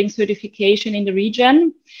green building certification in the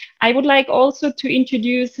region. I would like also to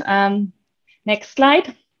introduce, next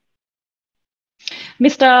slide,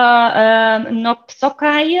 Mr. Nok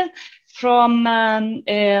Sokai, from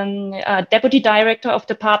Deputy Director of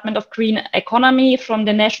Department of Green Economy from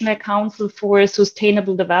the National Council for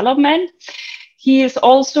Sustainable Development. He is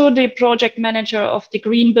also the project manager of the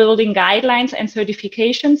Green Building Guidelines and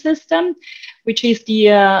Certification System, which is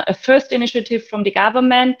the first initiative from the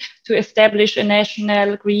government to establish a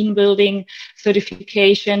national green building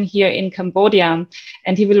certification here in Cambodia.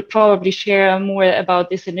 And he will probably share more about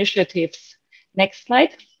these initiatives. Next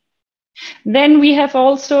slide. Then we have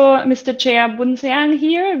also Mr. Chair Bun Seang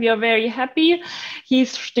here. We are very happy.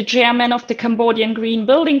 He's the chairman of the Cambodian Green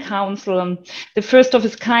Building Council, the first of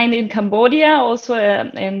its kind in Cambodia, also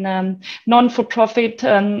a non-for-profit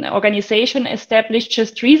organization established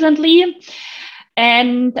just recently.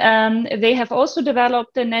 And they have also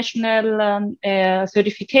developed the national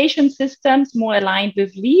certification systems more aligned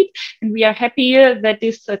with LEED. And we are happy that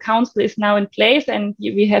this council is now in place, and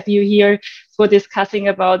we have you here for discussing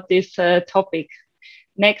about this topic.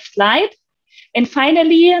 Next slide. And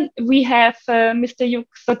finally, we have Mr. Yuk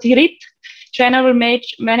Sotirit, General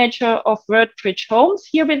Manager of WordBridge Homes,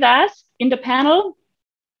 here with us in the panel.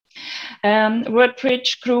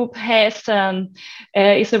 WordBridge Group is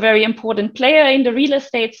a very important player in the real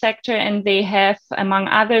estate sector, and they have, among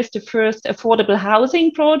others, the first affordable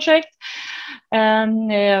housing project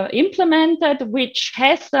implemented, which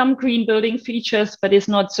has some green building features but is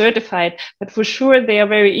not certified. But for sure, they are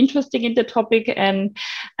very interested in the topic, and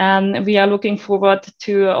we are looking forward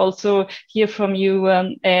to also hear from you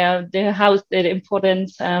the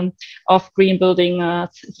importance of green building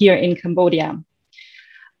here in Cambodia.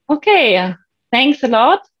 Okay, thanks a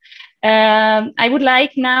lot. I would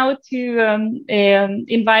like now to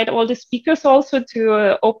invite all the speakers also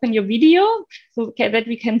to open your video so that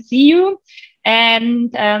we can see you.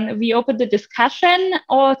 And we open the discussion,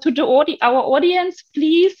 or to our audience,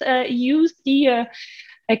 please use the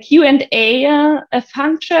Q&A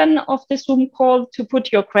function of the Zoom call to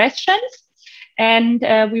put your questions. And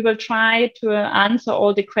we will try to answer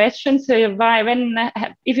all the questions. So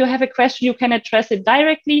if you have a question, you can address it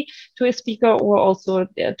directly to a speaker or also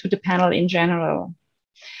to the panel in general.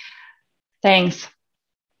 Thanks.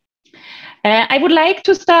 I would like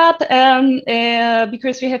to start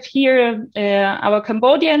because we have here our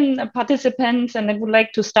Cambodian participants, and I would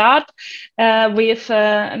like to start with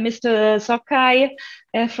Mr. Sokai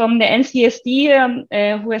from the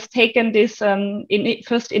NCSD, who has taken this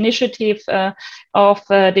first initiative of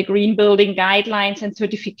the Green Building Guidelines and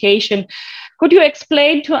Certification. Could you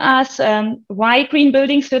explain to us why green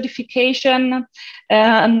building certification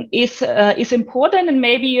is important, and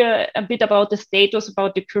maybe a bit about the status,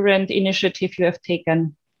 about the current initiative you have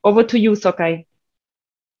taken? Over to you, Sokai.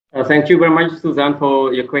 Thank you very much, Susan,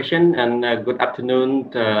 for your question, and good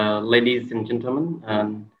afternoon, ladies and gentlemen.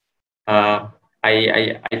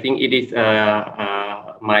 I think it is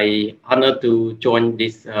my honor to join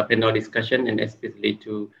this panel discussion, and especially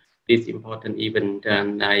to this important event.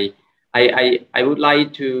 And I I would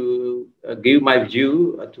like to give my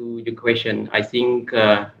view to your question. I think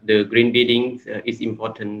the green building is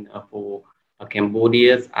important for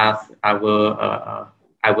Cambodia, as our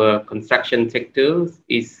construction sector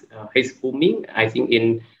is booming. I think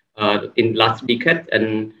in last decade,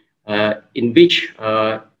 and in which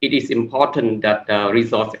it is important that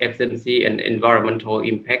resource efficiency and environmental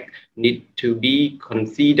impact need to be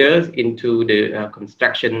considered into the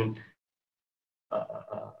construction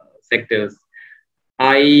sectors.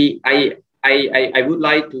 I would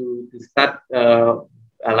like to start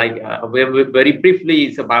very briefly.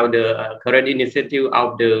 It's about the current initiative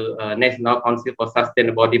of the National Council for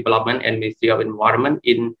Sustainable Development and Ministry of Environment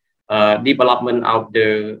in development of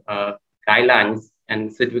the guidelines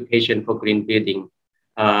and certification for green building.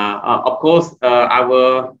 Of course,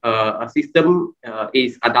 our system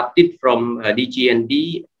is adapted from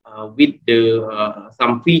DG&D with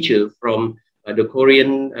some features from the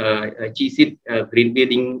Korean GSIT green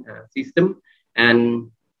building system,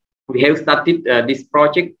 and we have started this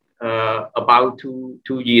project about two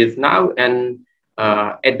years now, and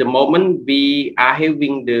at the moment we are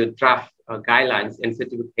having the draft guidelines and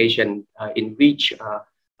certification in which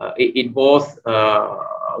it was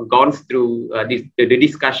gone through the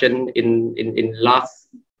discussion in last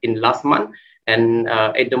month, and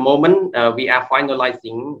at the moment we are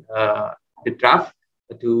finalizing the draft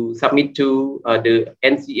to submit to the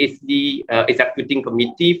NCSD executing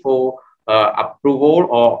committee for approval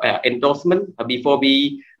or endorsement before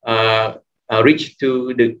we reach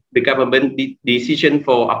to the government decision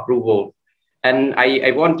for approval. And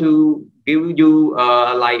I want to give you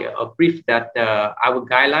like a brief that our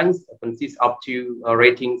guidelines consist of two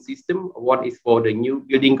rating system. One is for the new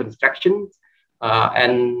building constructions,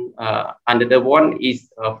 and another one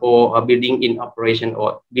is for a building in operation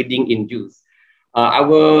or building in use.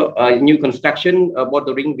 Our new construction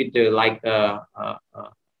bordering with the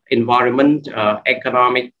environment,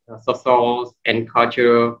 economic, social, and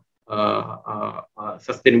cultural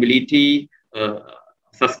sustainability,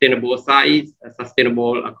 sustainable science,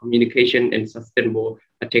 sustainable communication, and sustainable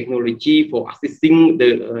technology for assisting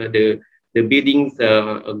the building's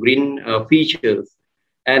green features.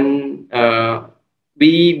 And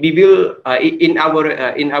we will in our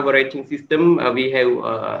rating system we have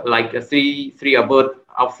like three above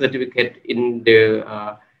of certificate in the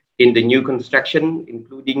new construction,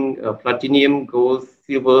 including platinum, gold,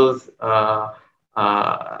 silvers,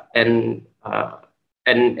 and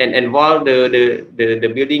while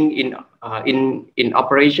the building in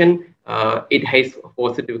operation, it has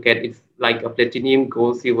 4 certificates. It's like a platinum,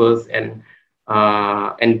 gold, silvers, and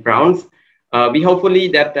bronze. We hopefully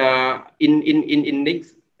that in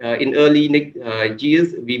early next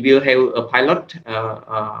years we will have a pilot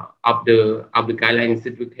of the guideline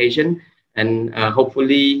certification, and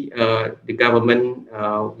hopefully the government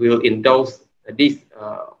will endorse this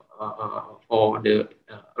for the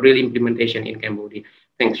real implementation in Cambodia.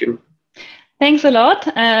 Thank you. Thanks a lot.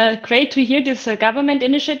 Great to hear this government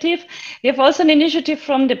initiative. We have also an initiative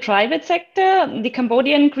from the private sector, the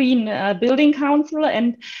Cambodian Green Building Council,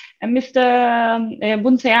 and Mr.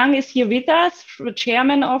 Bun Seang is here with us,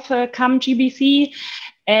 chairman of CAM-GBC.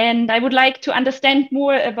 And I would like to understand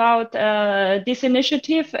more about this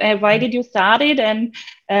initiative. Why did you start it, and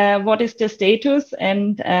what is the status,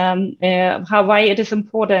 and why it is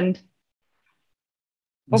important?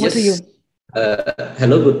 Over to you.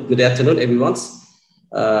 Hello, good afternoon, everyone.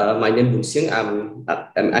 My name is Bun Seang. I'm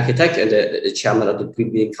an architect and the chairman of the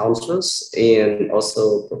Green Building Councils, and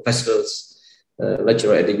also professors,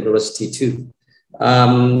 lecturer at the university too.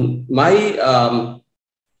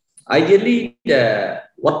 Ideally,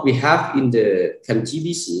 what we have in the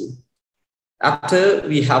CAM-GBC, after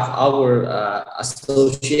we have our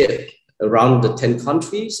associate around the 10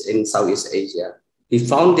 countries in Southeast Asia, we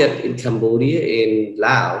found that in Cambodia, in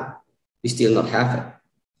Laos, we still not have it.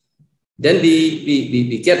 Then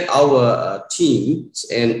we get our teams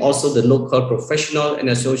and also the local professional and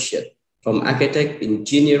associate from architect,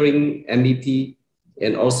 engineering, MEP,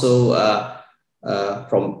 and also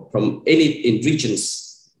from any in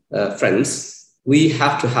regions friends. We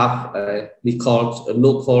have to have we call a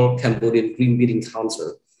local Cambodian Green Building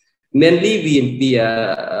Council. Mainly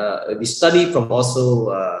we study from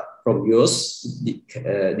also from US,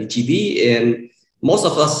 the GB, and most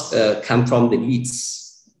of us come from the Leeds.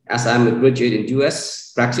 As I'm a graduate in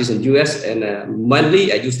US, practice in US, and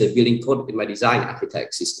mainly I use the building code in my design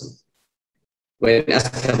architect system. Whereas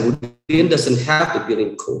Cambodian doesn't have the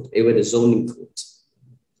building code, even the zoning code.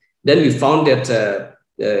 Then we found that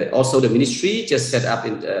also the ministry just set up,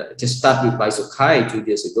 just started by Sokai 2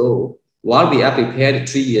 years ago, while we are prepared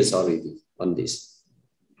 3 years already on this.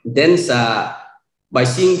 Then by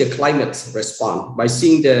seeing the climate response, by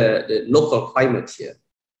seeing the local climate here,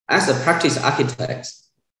 as a practice architect,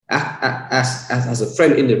 as a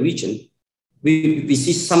friend in the region, we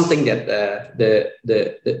see something that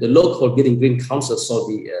the local Building Green Council saw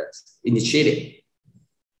the initiative.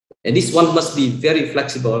 And this one must be very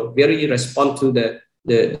flexible, very respond to the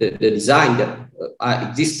design that are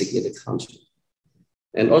existing in the country.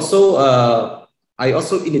 And also, I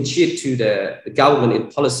also initiate to the government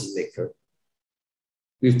and policymaker.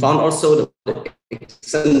 We found also the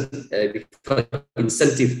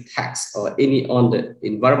incentive tax or any on the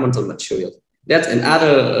environmental material. That's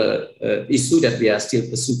another issue that we are still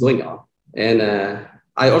pursuing going on. And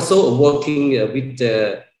I also working with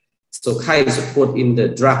the Sokai support in the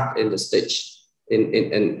draft in the stage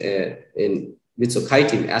with Sokai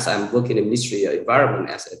team, as I'm working in Ministry of Environment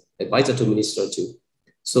as an advisor to Minister too.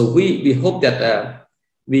 So we hope that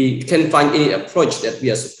we can find any approach that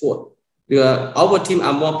we are support. Our team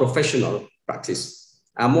are more professional practice,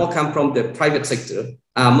 are more come from the private sector,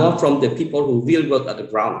 are more from the people who will work at the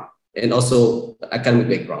ground, and also academic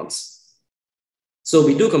backgrounds. So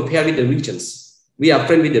we do compare with the regions. We are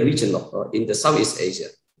friends with the region in the Southeast Asia.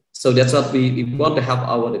 So that's what we want to have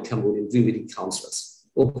the Cambodian Green Building Councils.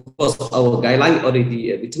 Of course, our guideline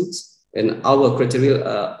already written, and our criteria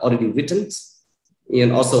already written,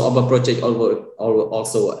 and also our project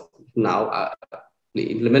also now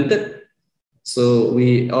implemented. So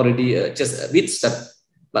we already just a bit step,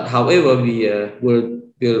 but however, we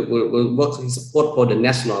will work in support for the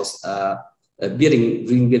nationals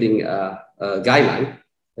green building guideline,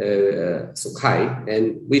 Sokai,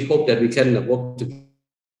 and we hope that we can work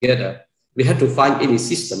together. We have to find any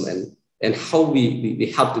system and how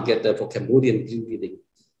we help together for Cambodian green building.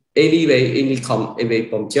 Anyway, any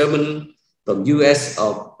from Germany, from US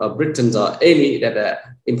or Britain or any that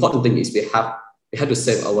important thing is we have to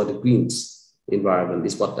save our greens environment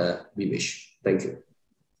is what we wish. Thank you.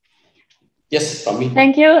 Yes, from me.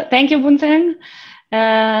 Thank you, Buntang.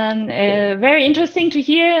 Very interesting to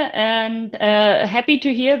hear, and happy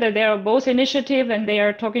to hear that there are both initiatives and they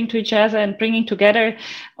are talking to each other and bringing together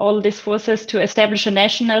all these forces to establish a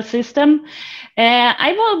national system.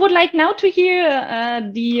 I would like now to hear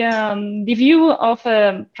the view of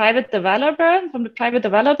a private developer, from the private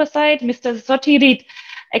developer side. Mr. Sotirit,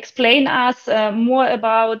 explain us more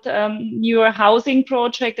about your housing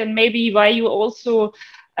project and maybe why you also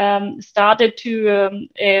started to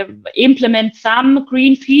implement some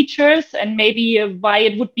green features, and maybe why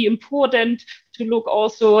it would be important to look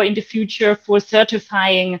also in the future for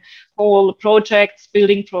certifying all projects,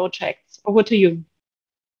 building projects. Over to you.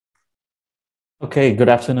 Okay, good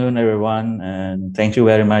afternoon, everyone, and thank you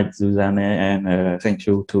very much, Susanne, and thank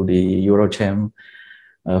you to the EuroCham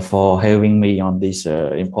for having me on this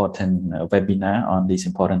important webinar on this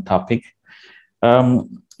important topic.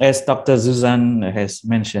 As Dr. Susan has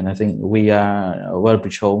mentioned, I think we are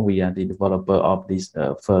well-shown. We are the developer of this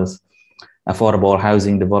first affordable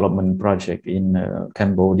housing development project in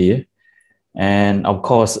Cambodia. And of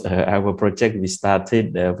course, our project we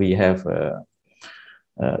started, we have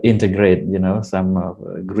integrate,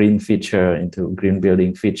 some green feature into green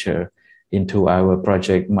building feature into our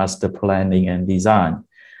project master planning and design.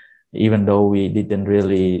 Even though we didn't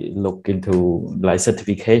really look into like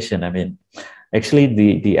certification, I mean, actually,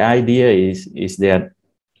 the idea is that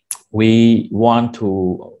we want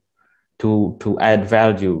to add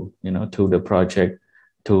value, to the project,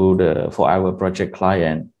 for our project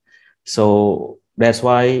client. So that's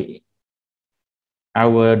why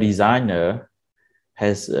our designer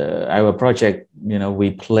has our project.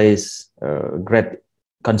 We place great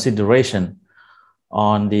consideration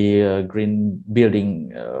on the green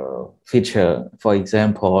building feature. For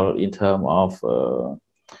example, in terms of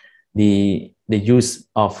the use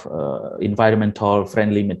of environmental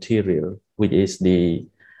friendly material, which is the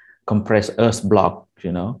compressed earth block,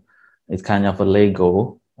 it's kind of a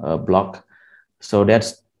Lego block. So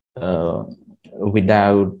that's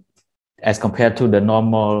without, as compared to the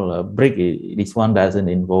normal brick, this one doesn't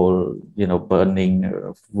involve, burning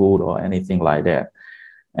wood or anything like that.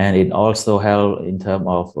 And it also helps in terms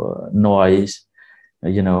of noise,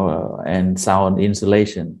 and sound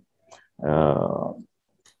insulation.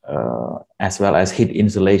 As well as heat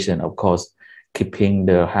insulation, of course, keeping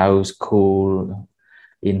the house cool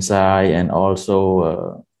inside, and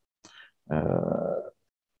also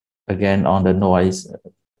again on the noise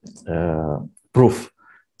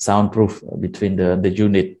soundproof between the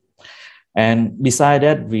unit. And beside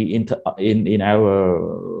that, we in our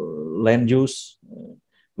land use,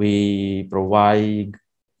 we provide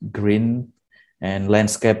green and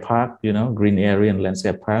landscape park, green area and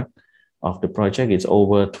landscape park of the project. It's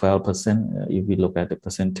over 12% if we look at the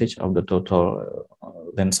percentage of the total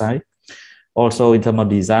land site. Also, in terms of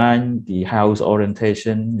design, the house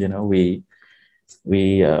orientation, you know, we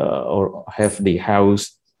have the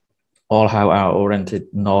house, all how are oriented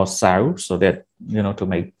north-south, so that, you know, to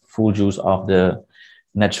make full use of the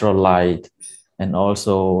natural light. And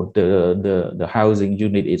also the housing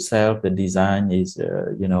unit itself, the design is,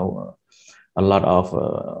 you know, a lot of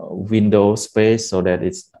window space, so that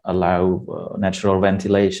it's allow natural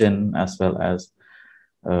ventilation as well as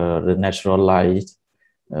the natural light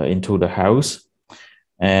into the house.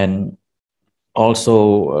 And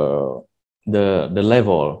also the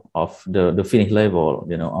level of the finished level,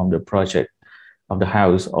 you know, on the project of the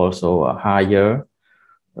house also higher.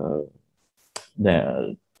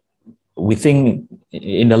 We think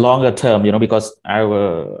in the longer term, you know, because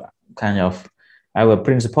our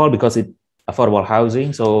principle, because it's affordable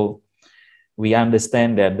housing, so we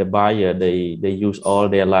understand that the buyer, they use all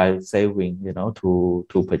their life saving, you know, to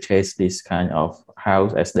purchase this kind of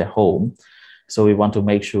house as their home. So we want to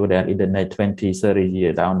make sure that in the next 20, 30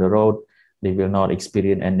 years down the road, they will not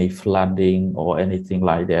experience any flooding or anything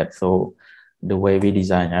like that. So the way we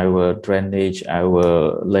design our drainage,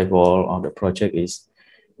 our level on the project is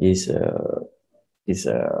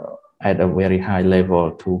at a very high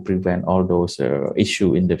level to prevent all those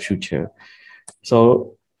issues in the future.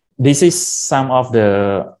 So this is some of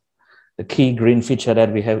the key green feature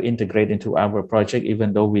that we have integrated into our project,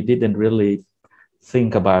 even though we didn't really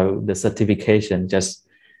think about the certification, just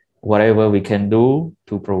whatever we can do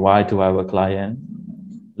to provide to our client,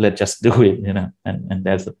 let's just do it, you know, and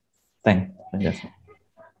that's the thing.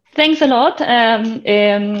 Thanks a lot.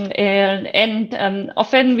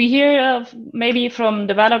 Often we hear maybe from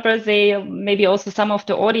developers, maybe also some of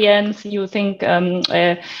the audience, you think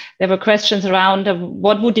there were questions around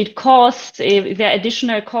what would it cost, if there are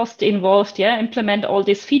additional costs involved, implement all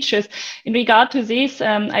these features. In regard to this,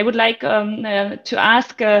 I would like to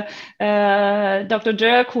ask Dr.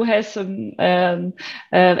 Dirk, who has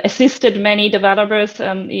assisted many developers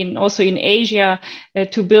also in Asia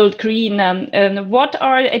to build green. What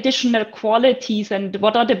are additional qualities and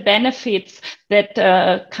what are the benefits that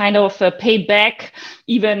kind of pay back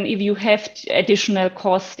even if you have additional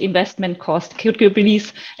cost, investment cost? Could you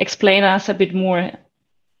please explain us a bit more?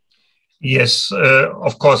 Yes,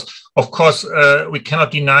 of course. Of course, we cannot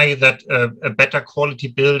deny that a better quality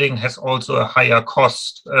building has also a higher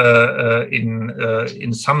cost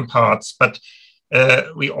in some parts, but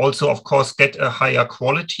we also, of course, get a higher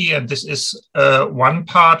quality, and this is one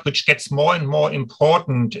part which gets more and more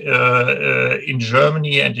important in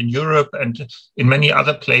Germany and in Europe and in many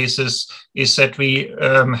other places, is that we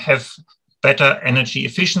have better energy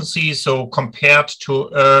efficiency. So compared to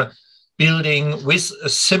a building with a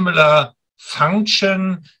similar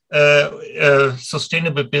function,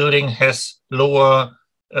 sustainable building has lower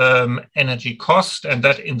energy cost, and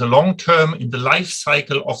that in the long term, in the life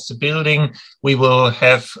cycle of the building, we will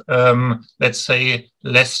have, let's say,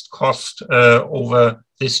 less cost over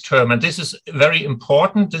this term. And this is very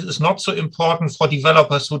important. This is not so important for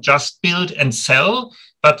developers who just build and sell,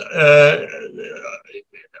 but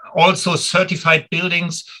also certified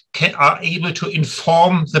buildings are able to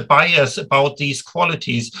inform the buyers about these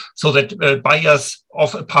qualities, so that buyers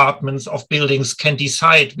of apartments, of buildings can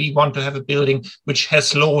decide, we want to have a building which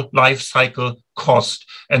has low life cycle cost.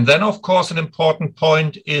 And then, of course, an important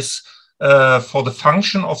point is for the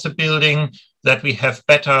function of the building, that we have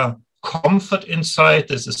better comfort inside.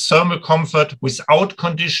 This is thermal comfort without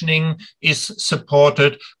conditioning is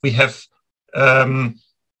supported. We have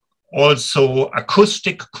also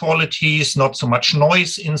acoustic qualities, not so much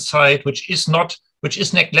noise inside, which is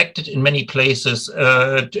neglected in many places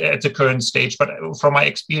at the current stage. But from my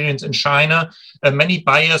experience in China, many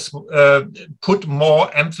buyers put more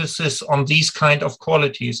emphasis on these kind of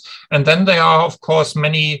qualities. And then there are, of course,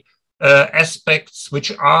 many aspects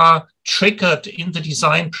which are triggered in the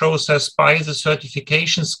design process by the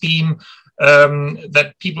certification scheme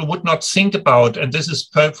that people would not think about. And this is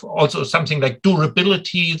also something like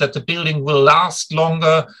durability, that the building will last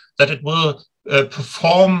longer, that it will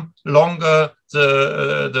perform longer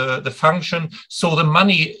the function. So the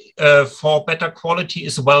money for better quality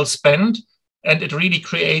is well spent, and it really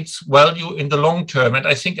creates value in the long term. And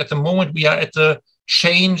I think at the moment we are at the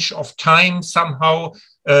change of time somehow,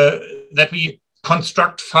 that we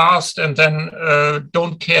construct fast and then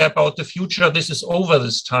don't care about the future. This is over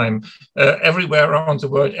this time. Everywhere around the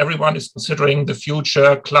world, everyone is considering the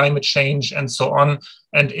future, climate change, and so on.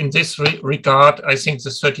 And in this regard, I think the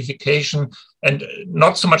certification and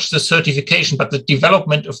not so much the certification, but the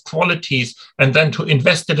development of qualities, and then to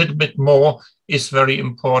invest a little bit more is very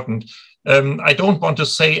important. I don't want to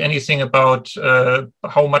say anything about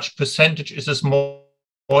how much percentage is more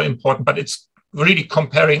important, but it's really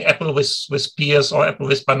comparing apple with pears or apple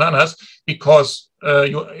with bananas, because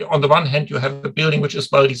on the one hand, you have a building which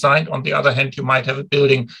is well designed. On the other hand, you might have a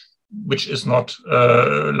building which is not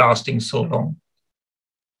lasting so long.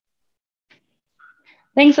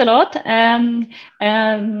 Thanks a lot.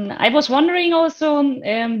 I was wondering also,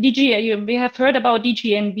 we have heard about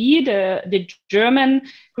DGNB, the German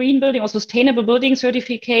Green Building or Sustainable Building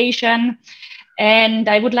Certification. And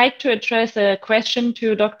I would like to address a question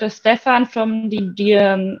to Dr. Stefan from the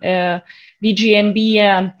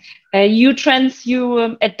DGNB.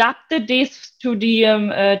 You adapted this to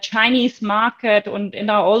the Chinese market and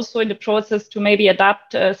are also in the process to maybe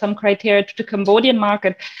adapt some criteria to the Cambodian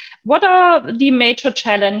market. What are the major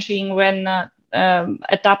challenges when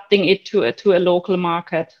adapting it to a local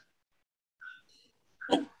market?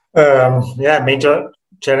 Major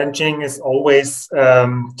challenging is always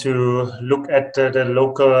to look at the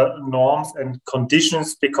local norms and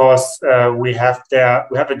conditions, because we have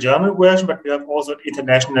a German version, but we have also an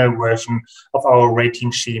international version of our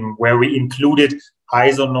rating scheme where we included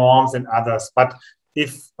ISO norms and others. But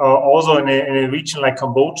if also in a region like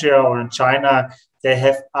Cambodia or in China, they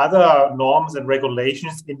have other norms and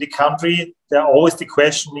regulations in the country, there always the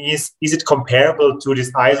question is it comparable to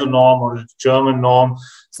this ISO norm or the German norm?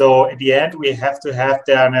 So at the end, we have to have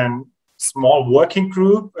then a small working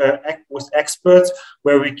group with experts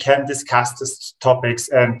where we can discuss these topics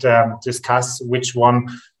and discuss which norm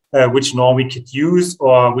we could use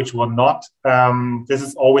or which one not. This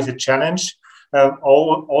is always a challenge.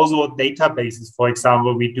 Also databases, for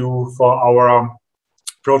example, we do for our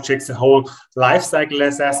projects a whole life cycle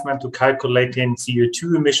assessment to calculate in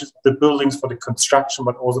CO2 emissions of the buildings for the construction,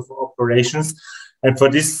 but also for operations. And for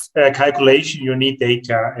this calculation, you need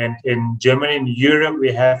data. And in Germany and Europe,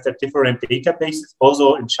 we have the different databases.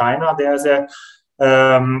 Also in China, there's a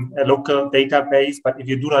local database. But if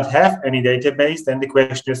you do not have any database, then the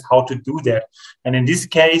question is how to do that. And in this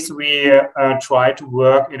case, we try to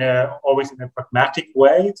work always in a pragmatic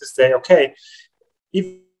way to say, okay, if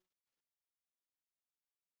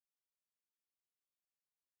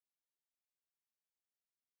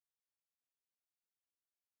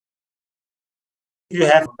you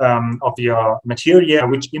have of your material,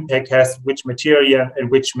 which impact has which material and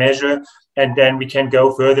which measure, and then we can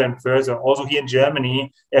go further and further. Also here in Germany,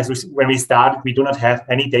 when we started, we do not have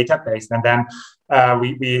any database, and then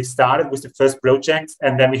we started with the first projects,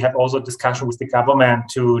 and then we have also discussion with the government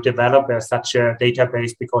to develop such a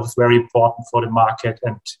database, because it's very important for the market,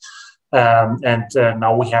 and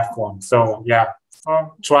now we have one. So yeah,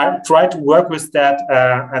 try to work with that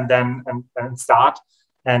and then start.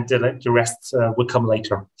 And the rest will come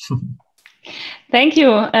later. Thank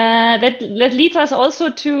you. That leads us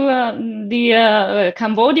also to the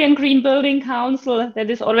Cambodian Green Building Council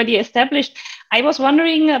that is already established. I was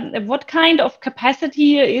wondering what kind of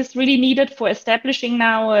capacity is really needed for establishing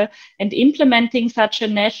now and implementing such a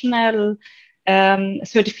national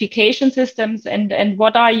certification systems, and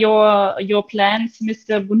what are your plans,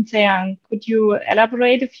 Mr. Bunseang? Could you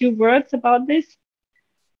elaborate a few words about this?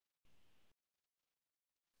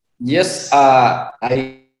 Yes,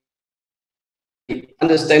 I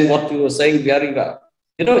understand what you were saying very well.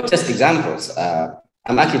 Just examples.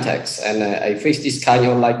 I'm architects, and I face this kind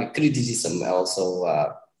of like criticism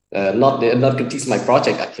also. Not critique my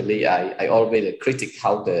project, actually. I always critique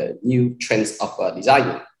how the new trends of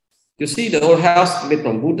design. You see, the old house made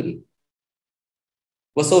from wooden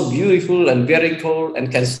was so beautiful and very cold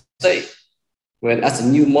and can stay. When as a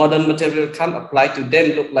new modern material come applied to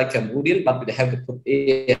them, look like Cambodian, but they have to put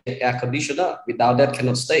air conditioner. Without that,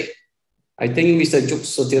 cannot stay. I think Mr. Juk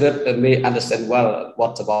Sotirat may understand well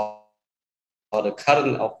what about the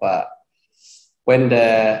current of when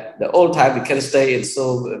the old time we can stay and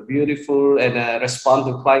so beautiful and respond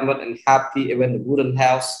to climate and happy when the wooden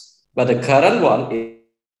house. But the current one,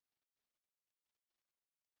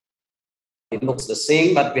 it looks the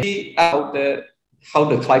same, but we see how the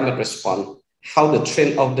climate responds. How the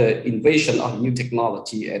trend of the invasion of new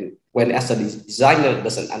technology, and when as a designer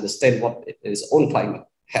doesn't understand what his own climate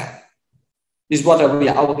have. This is what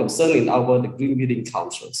our concern in the Green Building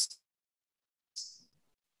Councils.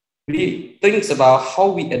 We think about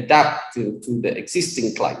how we adapt to the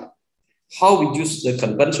existing climate, how we use the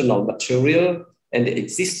conventional material and the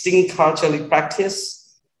existing cultural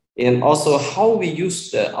practice, and also how we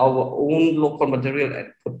use our own local material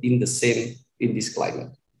and put in the same in this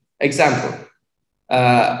climate. Example.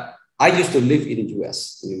 I used to live in the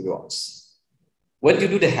US, New York. When you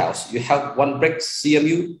do the house, you have one brick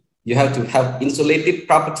CMU, you have to have insulated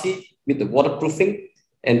property with the waterproofing,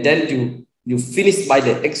 and then you finish by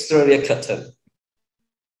the exterior curtain.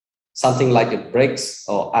 Something like the bricks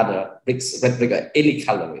or other bricks, red brick, or any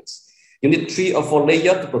colorings. You need 3 or 4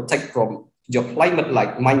 layers to protect from your climate,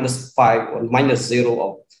 like -5 or -0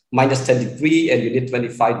 or -10 degrees, and you need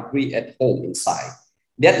 25 degrees at home inside.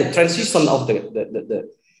 That's the transition of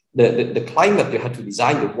the climate. You have to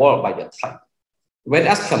design the wall by that time.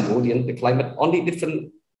 Whereas Cambodian, the climate only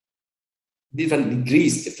different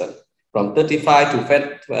degrees different. From 35 to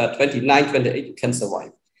 29, 28, you can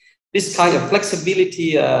survive. This kind of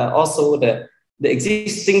flexibility, also the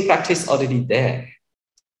existing practice already there.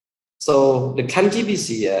 So the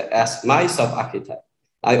KGBC, as myself architect,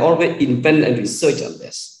 I always invent and research on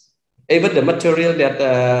this. Even the material that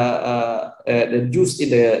used in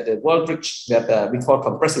the wall bridge that we call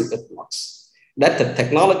compressive earthworks. That the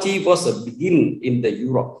technology was begin in the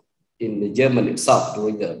Europe, in the Germany itself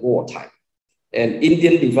during the wartime. And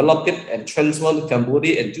Indian developed it and transferred to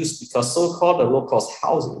Cambodia and used because so-called the low-cost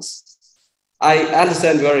housings. I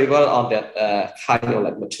understand very well on that kind of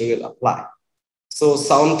like material applied. So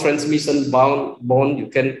sound transmission bond, you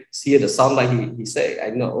can see the sound like he say,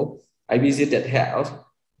 I know, I visit that house.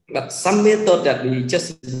 But some method that we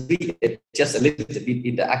just a little bit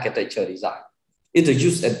in the architecture design.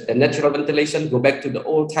 Introduce a natural ventilation, go back to the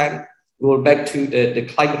old time, go back to the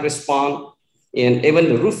climate response, and even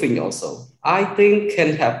the roofing also, I think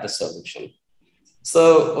can have the solution.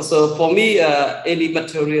 So for me, any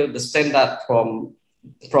material, the standard from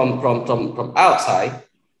outside,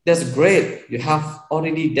 that's great. You have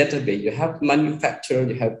already database, you have manufactured,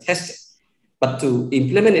 you have tested. But to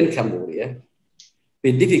implement in Cambodia,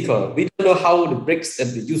 it's difficult. We don't know how the bricks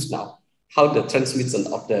that we use now, how the transmission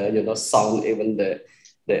of the sound, even the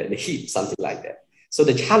heat, something like that. So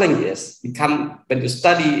the challenge is become when you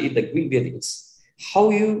study in the green buildings, how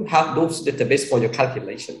you have those database for your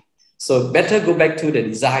calculation. So better go back to the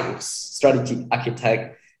design strategy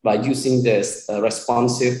architect by using this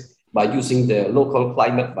responsive, by using the local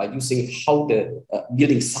climate, by using how the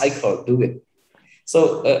building cycle do it.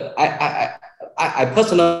 So I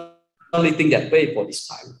personally think that way for this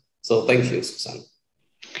time. So thank you, Susan.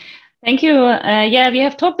 Thank you. Yeah, we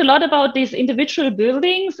have talked a lot about these individual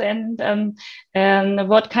buildings and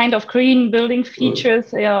what kind of green building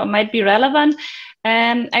features might be relevant.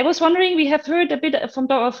 I was wondering, we have heard a bit from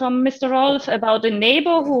Mr. Rolf about the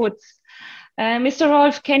neighborhoods. Mr.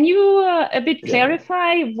 Rolf, can you a bit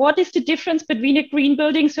clarify what is the difference between a green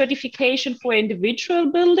building certification for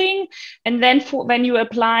individual building and then for when you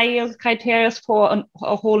apply criteria for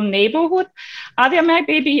a whole neighborhood? Are there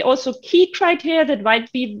maybe also key criteria that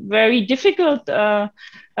might be very difficult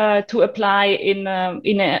to apply in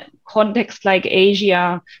a context like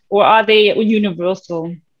Asia, or are they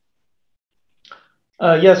universal?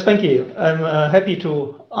 Yes, thank you. I'm happy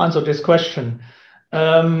to answer this question.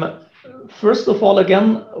 First of all,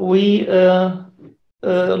 again, we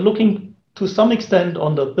looking to some extent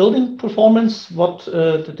on the building performance, what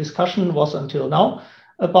the discussion was until now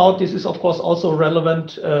about. This is, of course, also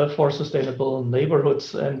relevant for sustainable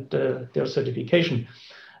neighborhoods and their certification.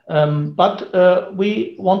 But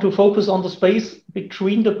we want to focus on the space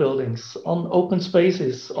between the buildings, on open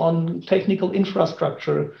spaces, on technical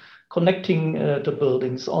infrastructure, connecting the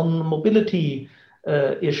buildings, on mobility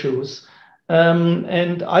issues.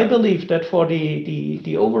 And I believe that for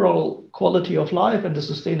the overall quality of life and the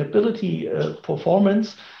sustainability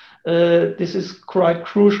performance, this is quite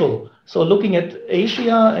crucial. So looking at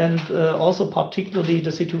Asia and also particularly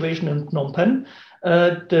the situation in Phnom Penh,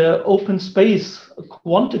 the open space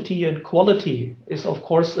quantity and quality is of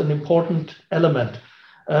course an important element.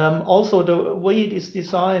 Also the way it is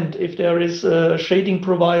designed, if there is shading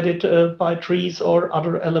provided by trees or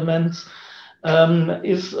other elements,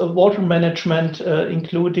 is water management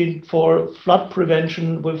included for flood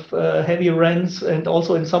prevention with heavy rains, and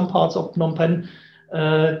also in some parts of Phnom Penh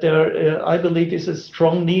there I believe is a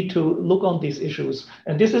strong need to look on these issues,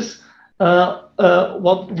 and this is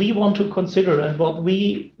what we want to consider and what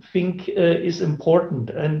we think is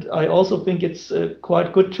important. And I also think it's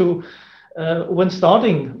quite good to when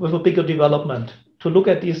starting with a bigger development to look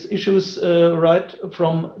at these issues right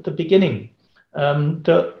from the beginning.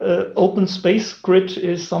 The open space grid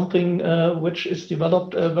is something which is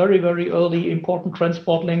developed very, very early. Important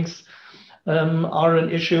transport links are an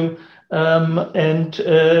issue.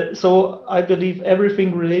 So I believe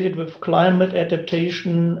everything related with climate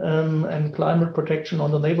adaptation and climate protection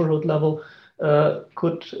on the neighborhood level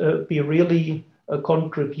could be really a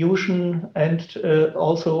contribution, and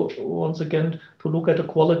also once again to look at the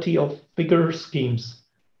quality of bigger schemes.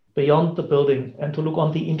 beyond the building and to look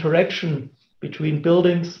on the interaction between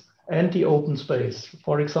buildings and the open space.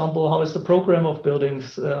 For example, how is the program of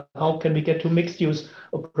buildings? How can we get to mixed use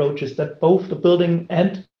approaches that both the building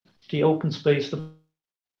and the open space, the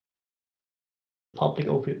public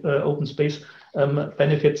open space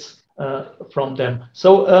benefits from them.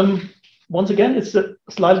 So once again, it's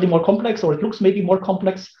slightly more complex, or it looks maybe more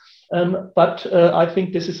complex, but I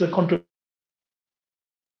think this is a contribution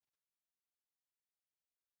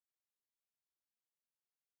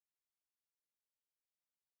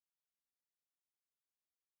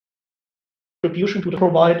to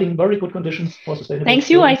providing very good conditions for sustainable. Thanks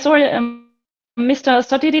you. I saw Mr.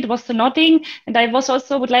 Stotidit was nodding, and I was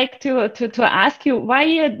also would like to ask you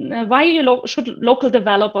why should local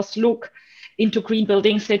developers look into green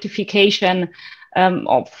building certification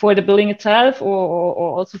for the building itself,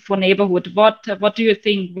 or also for neighborhood? What do you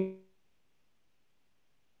think?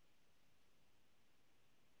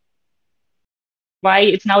 Why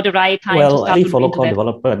it's now the right time to start? Well, for local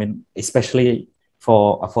developer, I mean, especially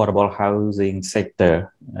for affordable housing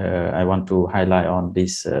sector, I want to highlight on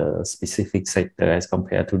this specific sector as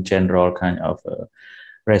compared to general kind of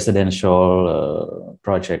residential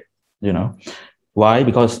project, you know. Why?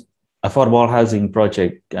 Because affordable housing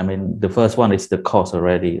project, I mean, the first one is the cost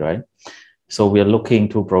already, right? So we are looking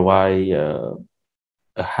to provide a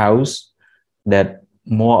house that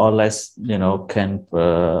more or less, you know, can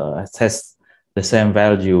assess the same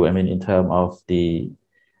value, I mean, in terms of the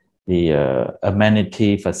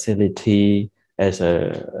amenity facility as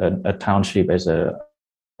a township, as a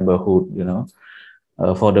neighborhood, you know,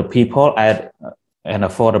 for the people at an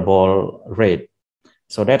affordable rate.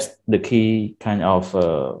 So that's the key kind of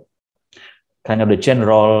the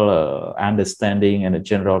general understanding and the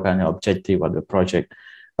general kind of objective of the project.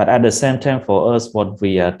 But at the same time, for us, what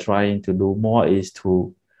we are trying to do more is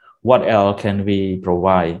to what else can we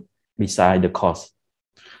provide beside the cost.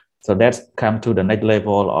 So that's come to the next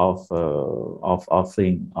level of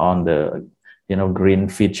thing on the, you know, green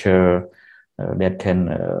feature that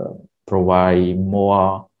can provide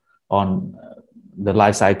more on the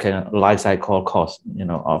life cycle cost, you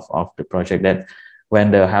know, of the project. That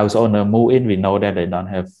when the house owner move in, we know that they don't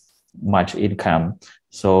have much income,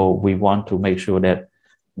 so we want to make sure that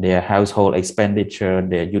their household expenditure,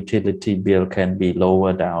 their utility bill can be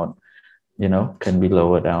lower down, you know, can be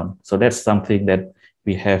lower down. So that's something that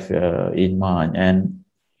we have in mind. And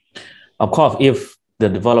of course, if the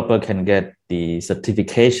developer can get the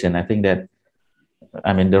certification, I think that,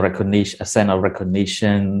 I mean, the recognition, a sense of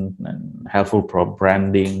recognition and helpful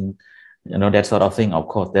branding, you know, that sort of thing, of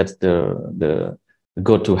course, that's the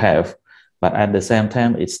good to have. But at the same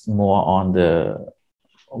time, it's more on the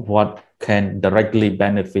what can directly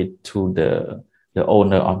benefit to the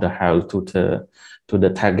owner of the house, to the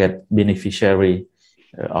target beneficiary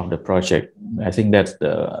of the project. I think that's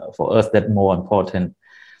for us, that's more important.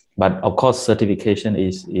 But of course, certification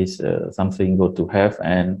is something good to have.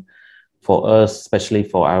 And for us, especially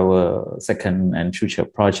for our second and future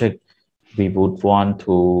project, we would want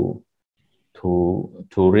to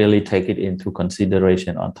really take it into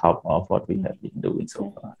consideration on top of what we have been doing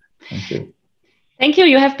so far. Thank you. Thank you.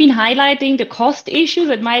 You have been highlighting the cost issue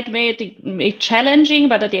that might make it challenging,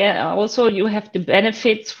 but also you have the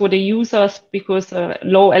benefits for the users because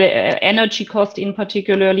low energy cost, in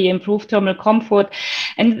particularly improved thermal comfort.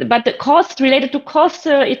 But the cost, related to cost,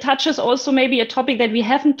 it touches also maybe a topic that we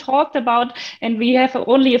haven't talked about, and we have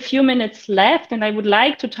only a few minutes left. And I would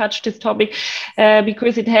like to touch this topic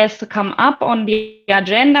because it has come up on the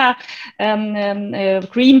agenda.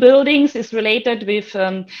 Green buildings is related with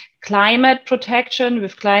climate protection,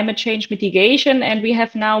 with climate change mitigation, and we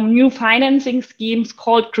have now new financing schemes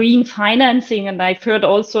called green financing. And I've heard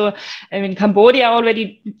also in Cambodia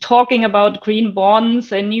already talking about green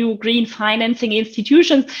bonds and new green financing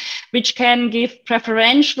institutions, which can give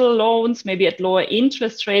preferential loans, maybe at lower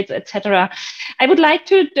interest rates, etc. I would like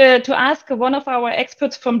to ask one of our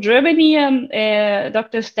experts from Germany,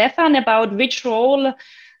 Dr. Stefan, about which role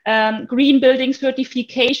green building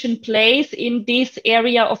certification plays in this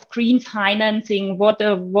area of green financing. What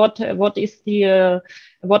are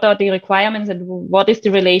the requirements and what is the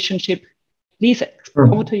relationship? Please,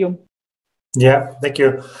 over to you. Yeah, thank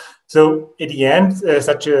you. So at the end,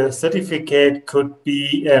 such a certificate could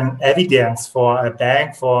be evidence for a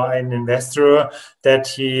bank, for an investor, that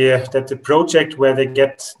the project where they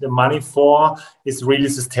get the money for is really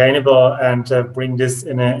sustainable and bring this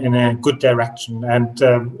in a good direction. And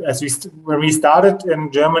when we started in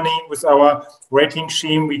Germany with our rating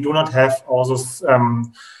scheme, we do not have all those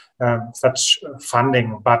such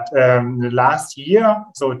funding. But the last year,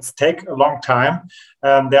 so it's take a long time.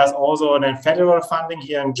 There's also an federal funding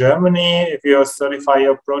here in Germany. If you certify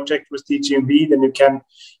your project with DGNB, then you can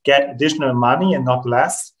get additional money and not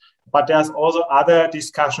less. But there's also other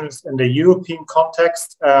discussions in the European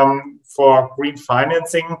context for green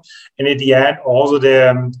financing. And at the end, also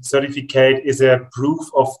the certificate is a proof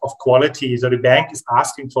of quality. So the bank is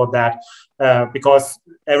asking for that because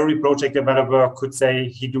every project developer could say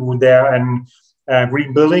he do there an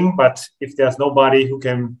green building, but if there's nobody who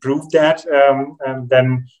can prove that,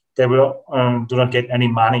 then they will do not get any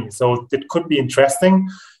money. So it could be interesting.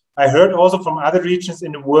 I heard also from other regions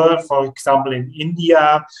in the world, for example, in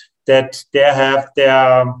India, that they have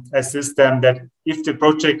their system that if the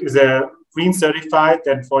project is a green certified,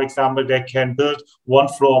 then, for example, they can build one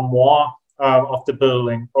floor more of the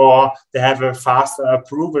building, or they have a faster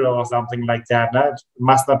approval or something like that. No? It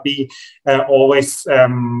must not be always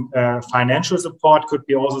financial support, could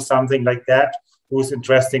be also something like that, who's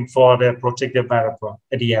interesting for the project developer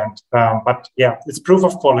at the end. But yeah, it's proof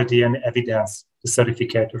of quality and evidence, the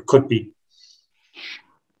certificate, it could be.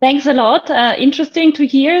 Thanks a lot. Interesting to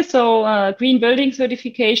hear. So green building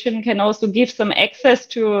certification can also give some access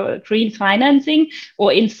to green financing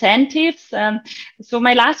or incentives. So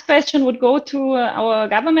my last question would go to our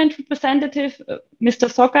government representative, Mr.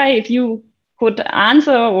 Sokai, if you could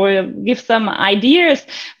answer or give some ideas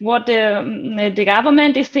what the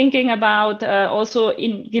government is thinking about also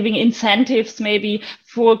in giving incentives maybe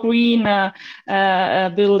for green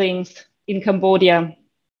buildings in Cambodia.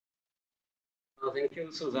 Thank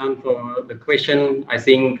you, Susan, for the question. I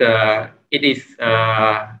think it is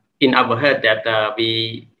in our head that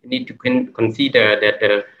we need to consider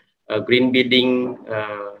that green building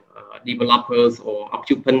developers or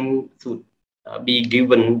occupants should be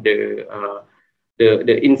given the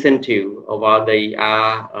incentive while they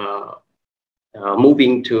are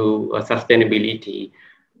moving to sustainability.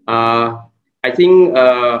 I think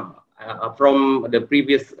from the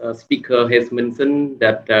previous speaker has mentioned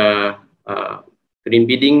that green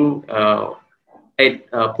building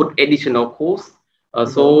put additional costs.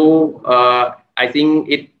 So I think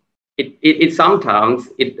it sometimes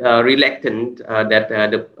reluctant that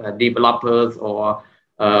the developers or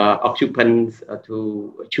occupants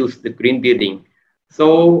to choose the green building.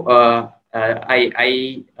 So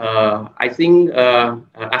I think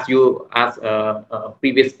as a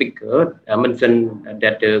previous speaker mentioned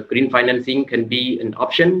that the green financing can be an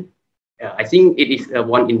option. I think it is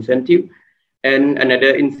one incentive. And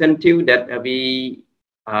another incentive that we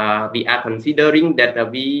are considering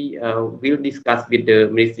that we will discuss with the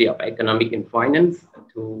Ministry of Economic and Finance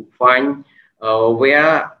to find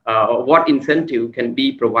what incentive can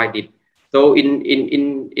be provided. So in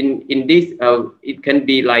this, it can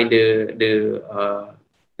be like the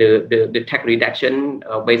tax reduction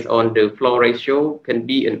based on the flow ratio can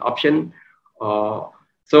be an option.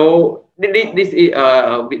 So this is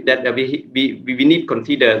that we need to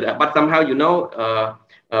consider, but somehow, you know,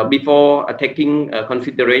 before taking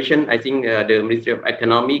consideration, I think the Ministry of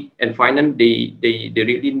Economic and Finance they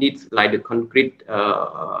really need like the concrete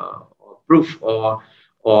proof or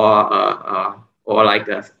like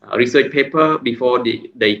a research paper before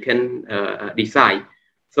they can decide.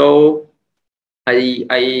 So I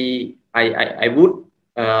would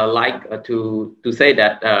like to say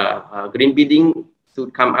that green building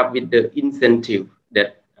should come up with the incentive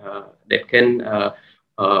that can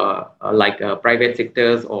like private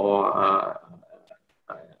sectors or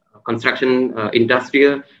construction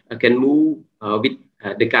industrial can move with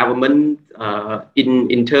the government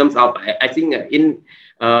in terms of, I think in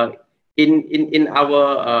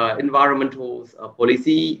our environmental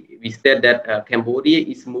policy, we said that Cambodia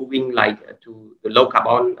is moving like to the low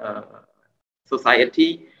carbon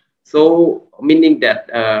society. So meaning that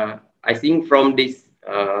I think from this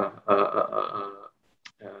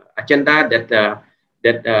agenda that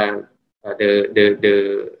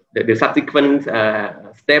the subsequent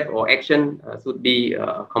step or action should be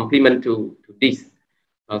complement to this.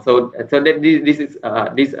 So that this is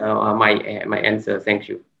my answer. Thank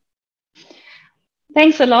you.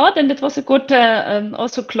 Thanks a lot, and it was a good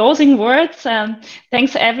also closing words.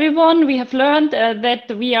 Thanks everyone. We have learned that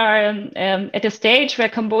we are at a stage where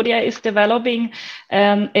Cambodia is developing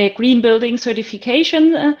a green building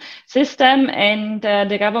certification system, and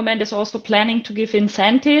the government is also planning to give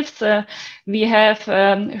incentives. We have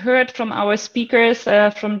heard from our speakers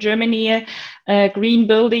from Germany green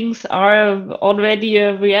buildings are already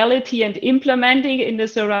a reality and implementing in the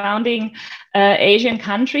surrounding Asian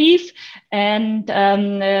countries. And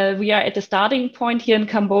we are at the starting point here in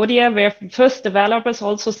Cambodia, where first developers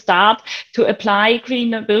also start to apply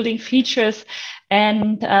green building features.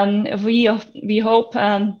 And we hope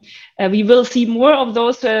we will see more of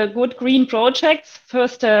those good green projects.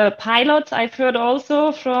 First pilots I've heard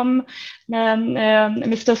also from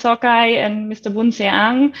Mr. Sokai and Mr. Bun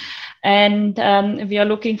Seang. And we are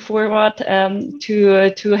looking forward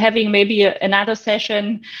to having maybe another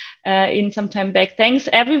session in some time back. Thanks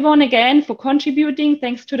everyone again for contributing.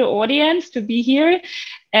 Thanks to the audience to be here.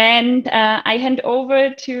 And I hand over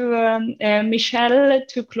to Michelle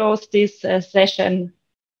to close this session.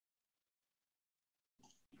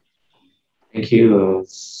 Thank you,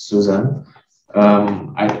 Susan.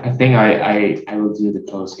 I think I will do the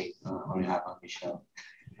closing on behalf of Michelle.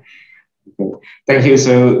 Okay. Thank you.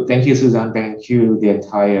 So thank you, Susan. Thank you, the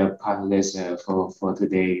entire panelists for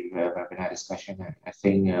today's webinar discussion. I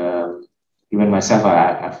think even myself,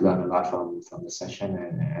 I've learned a lot from the session,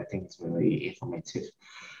 and I think it's very informative.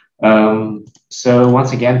 So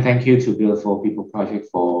once again, thank you to Build4People project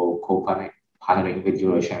for co-partnering with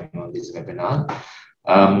EuroCham on this webinar.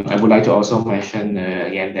 I would like to also mention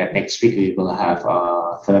again that next week we will have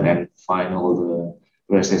our third and final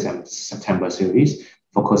versus September series,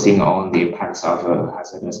 focusing on the impacts of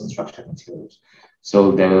hazardous construction materials.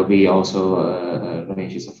 So there will be also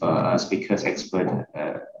ranges of speakers, experts,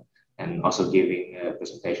 and also giving a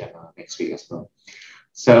presentation next week as well.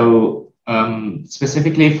 So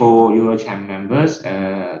specifically for EuroCham members,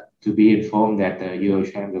 to be informed that the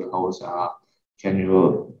EuroCham will host our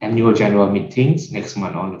annual general meetings next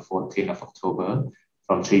month on the 14th of October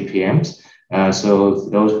from 3 p.m. So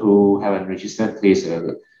those who haven't registered, please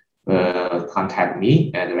contact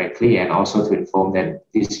me directly, and also to inform that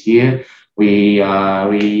this year we are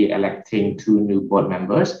re-electing 2 new board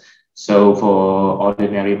members. So for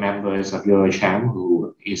ordinary members of EuroCham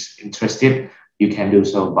who is interested, you can do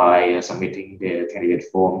so by submitting the candidate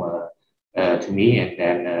form to me, and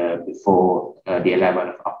then before the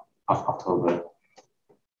 11th of October.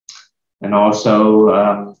 And also,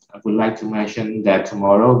 I would like to mention that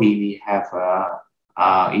tomorrow we have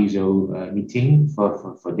our usual meeting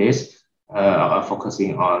for this,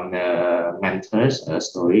 focusing on mentors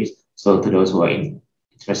stories. So to those who are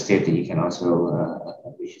interested, you can also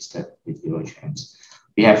register with EuroCham.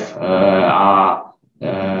 We have our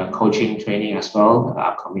coaching training as well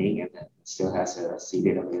upcoming, and still has a seat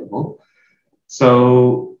available.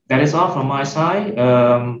 So that is all from my side.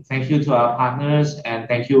 Thank you to our partners, and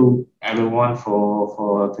thank you everyone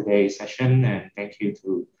for today's session, and thank you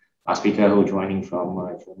to our speaker who are joining from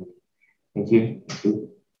Germany. Thank you. Thank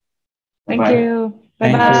you. Thank you.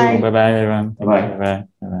 Bye bye. Bye bye everyone. Bye bye. Bye bye.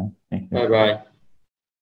 Bye bye. Bye bye.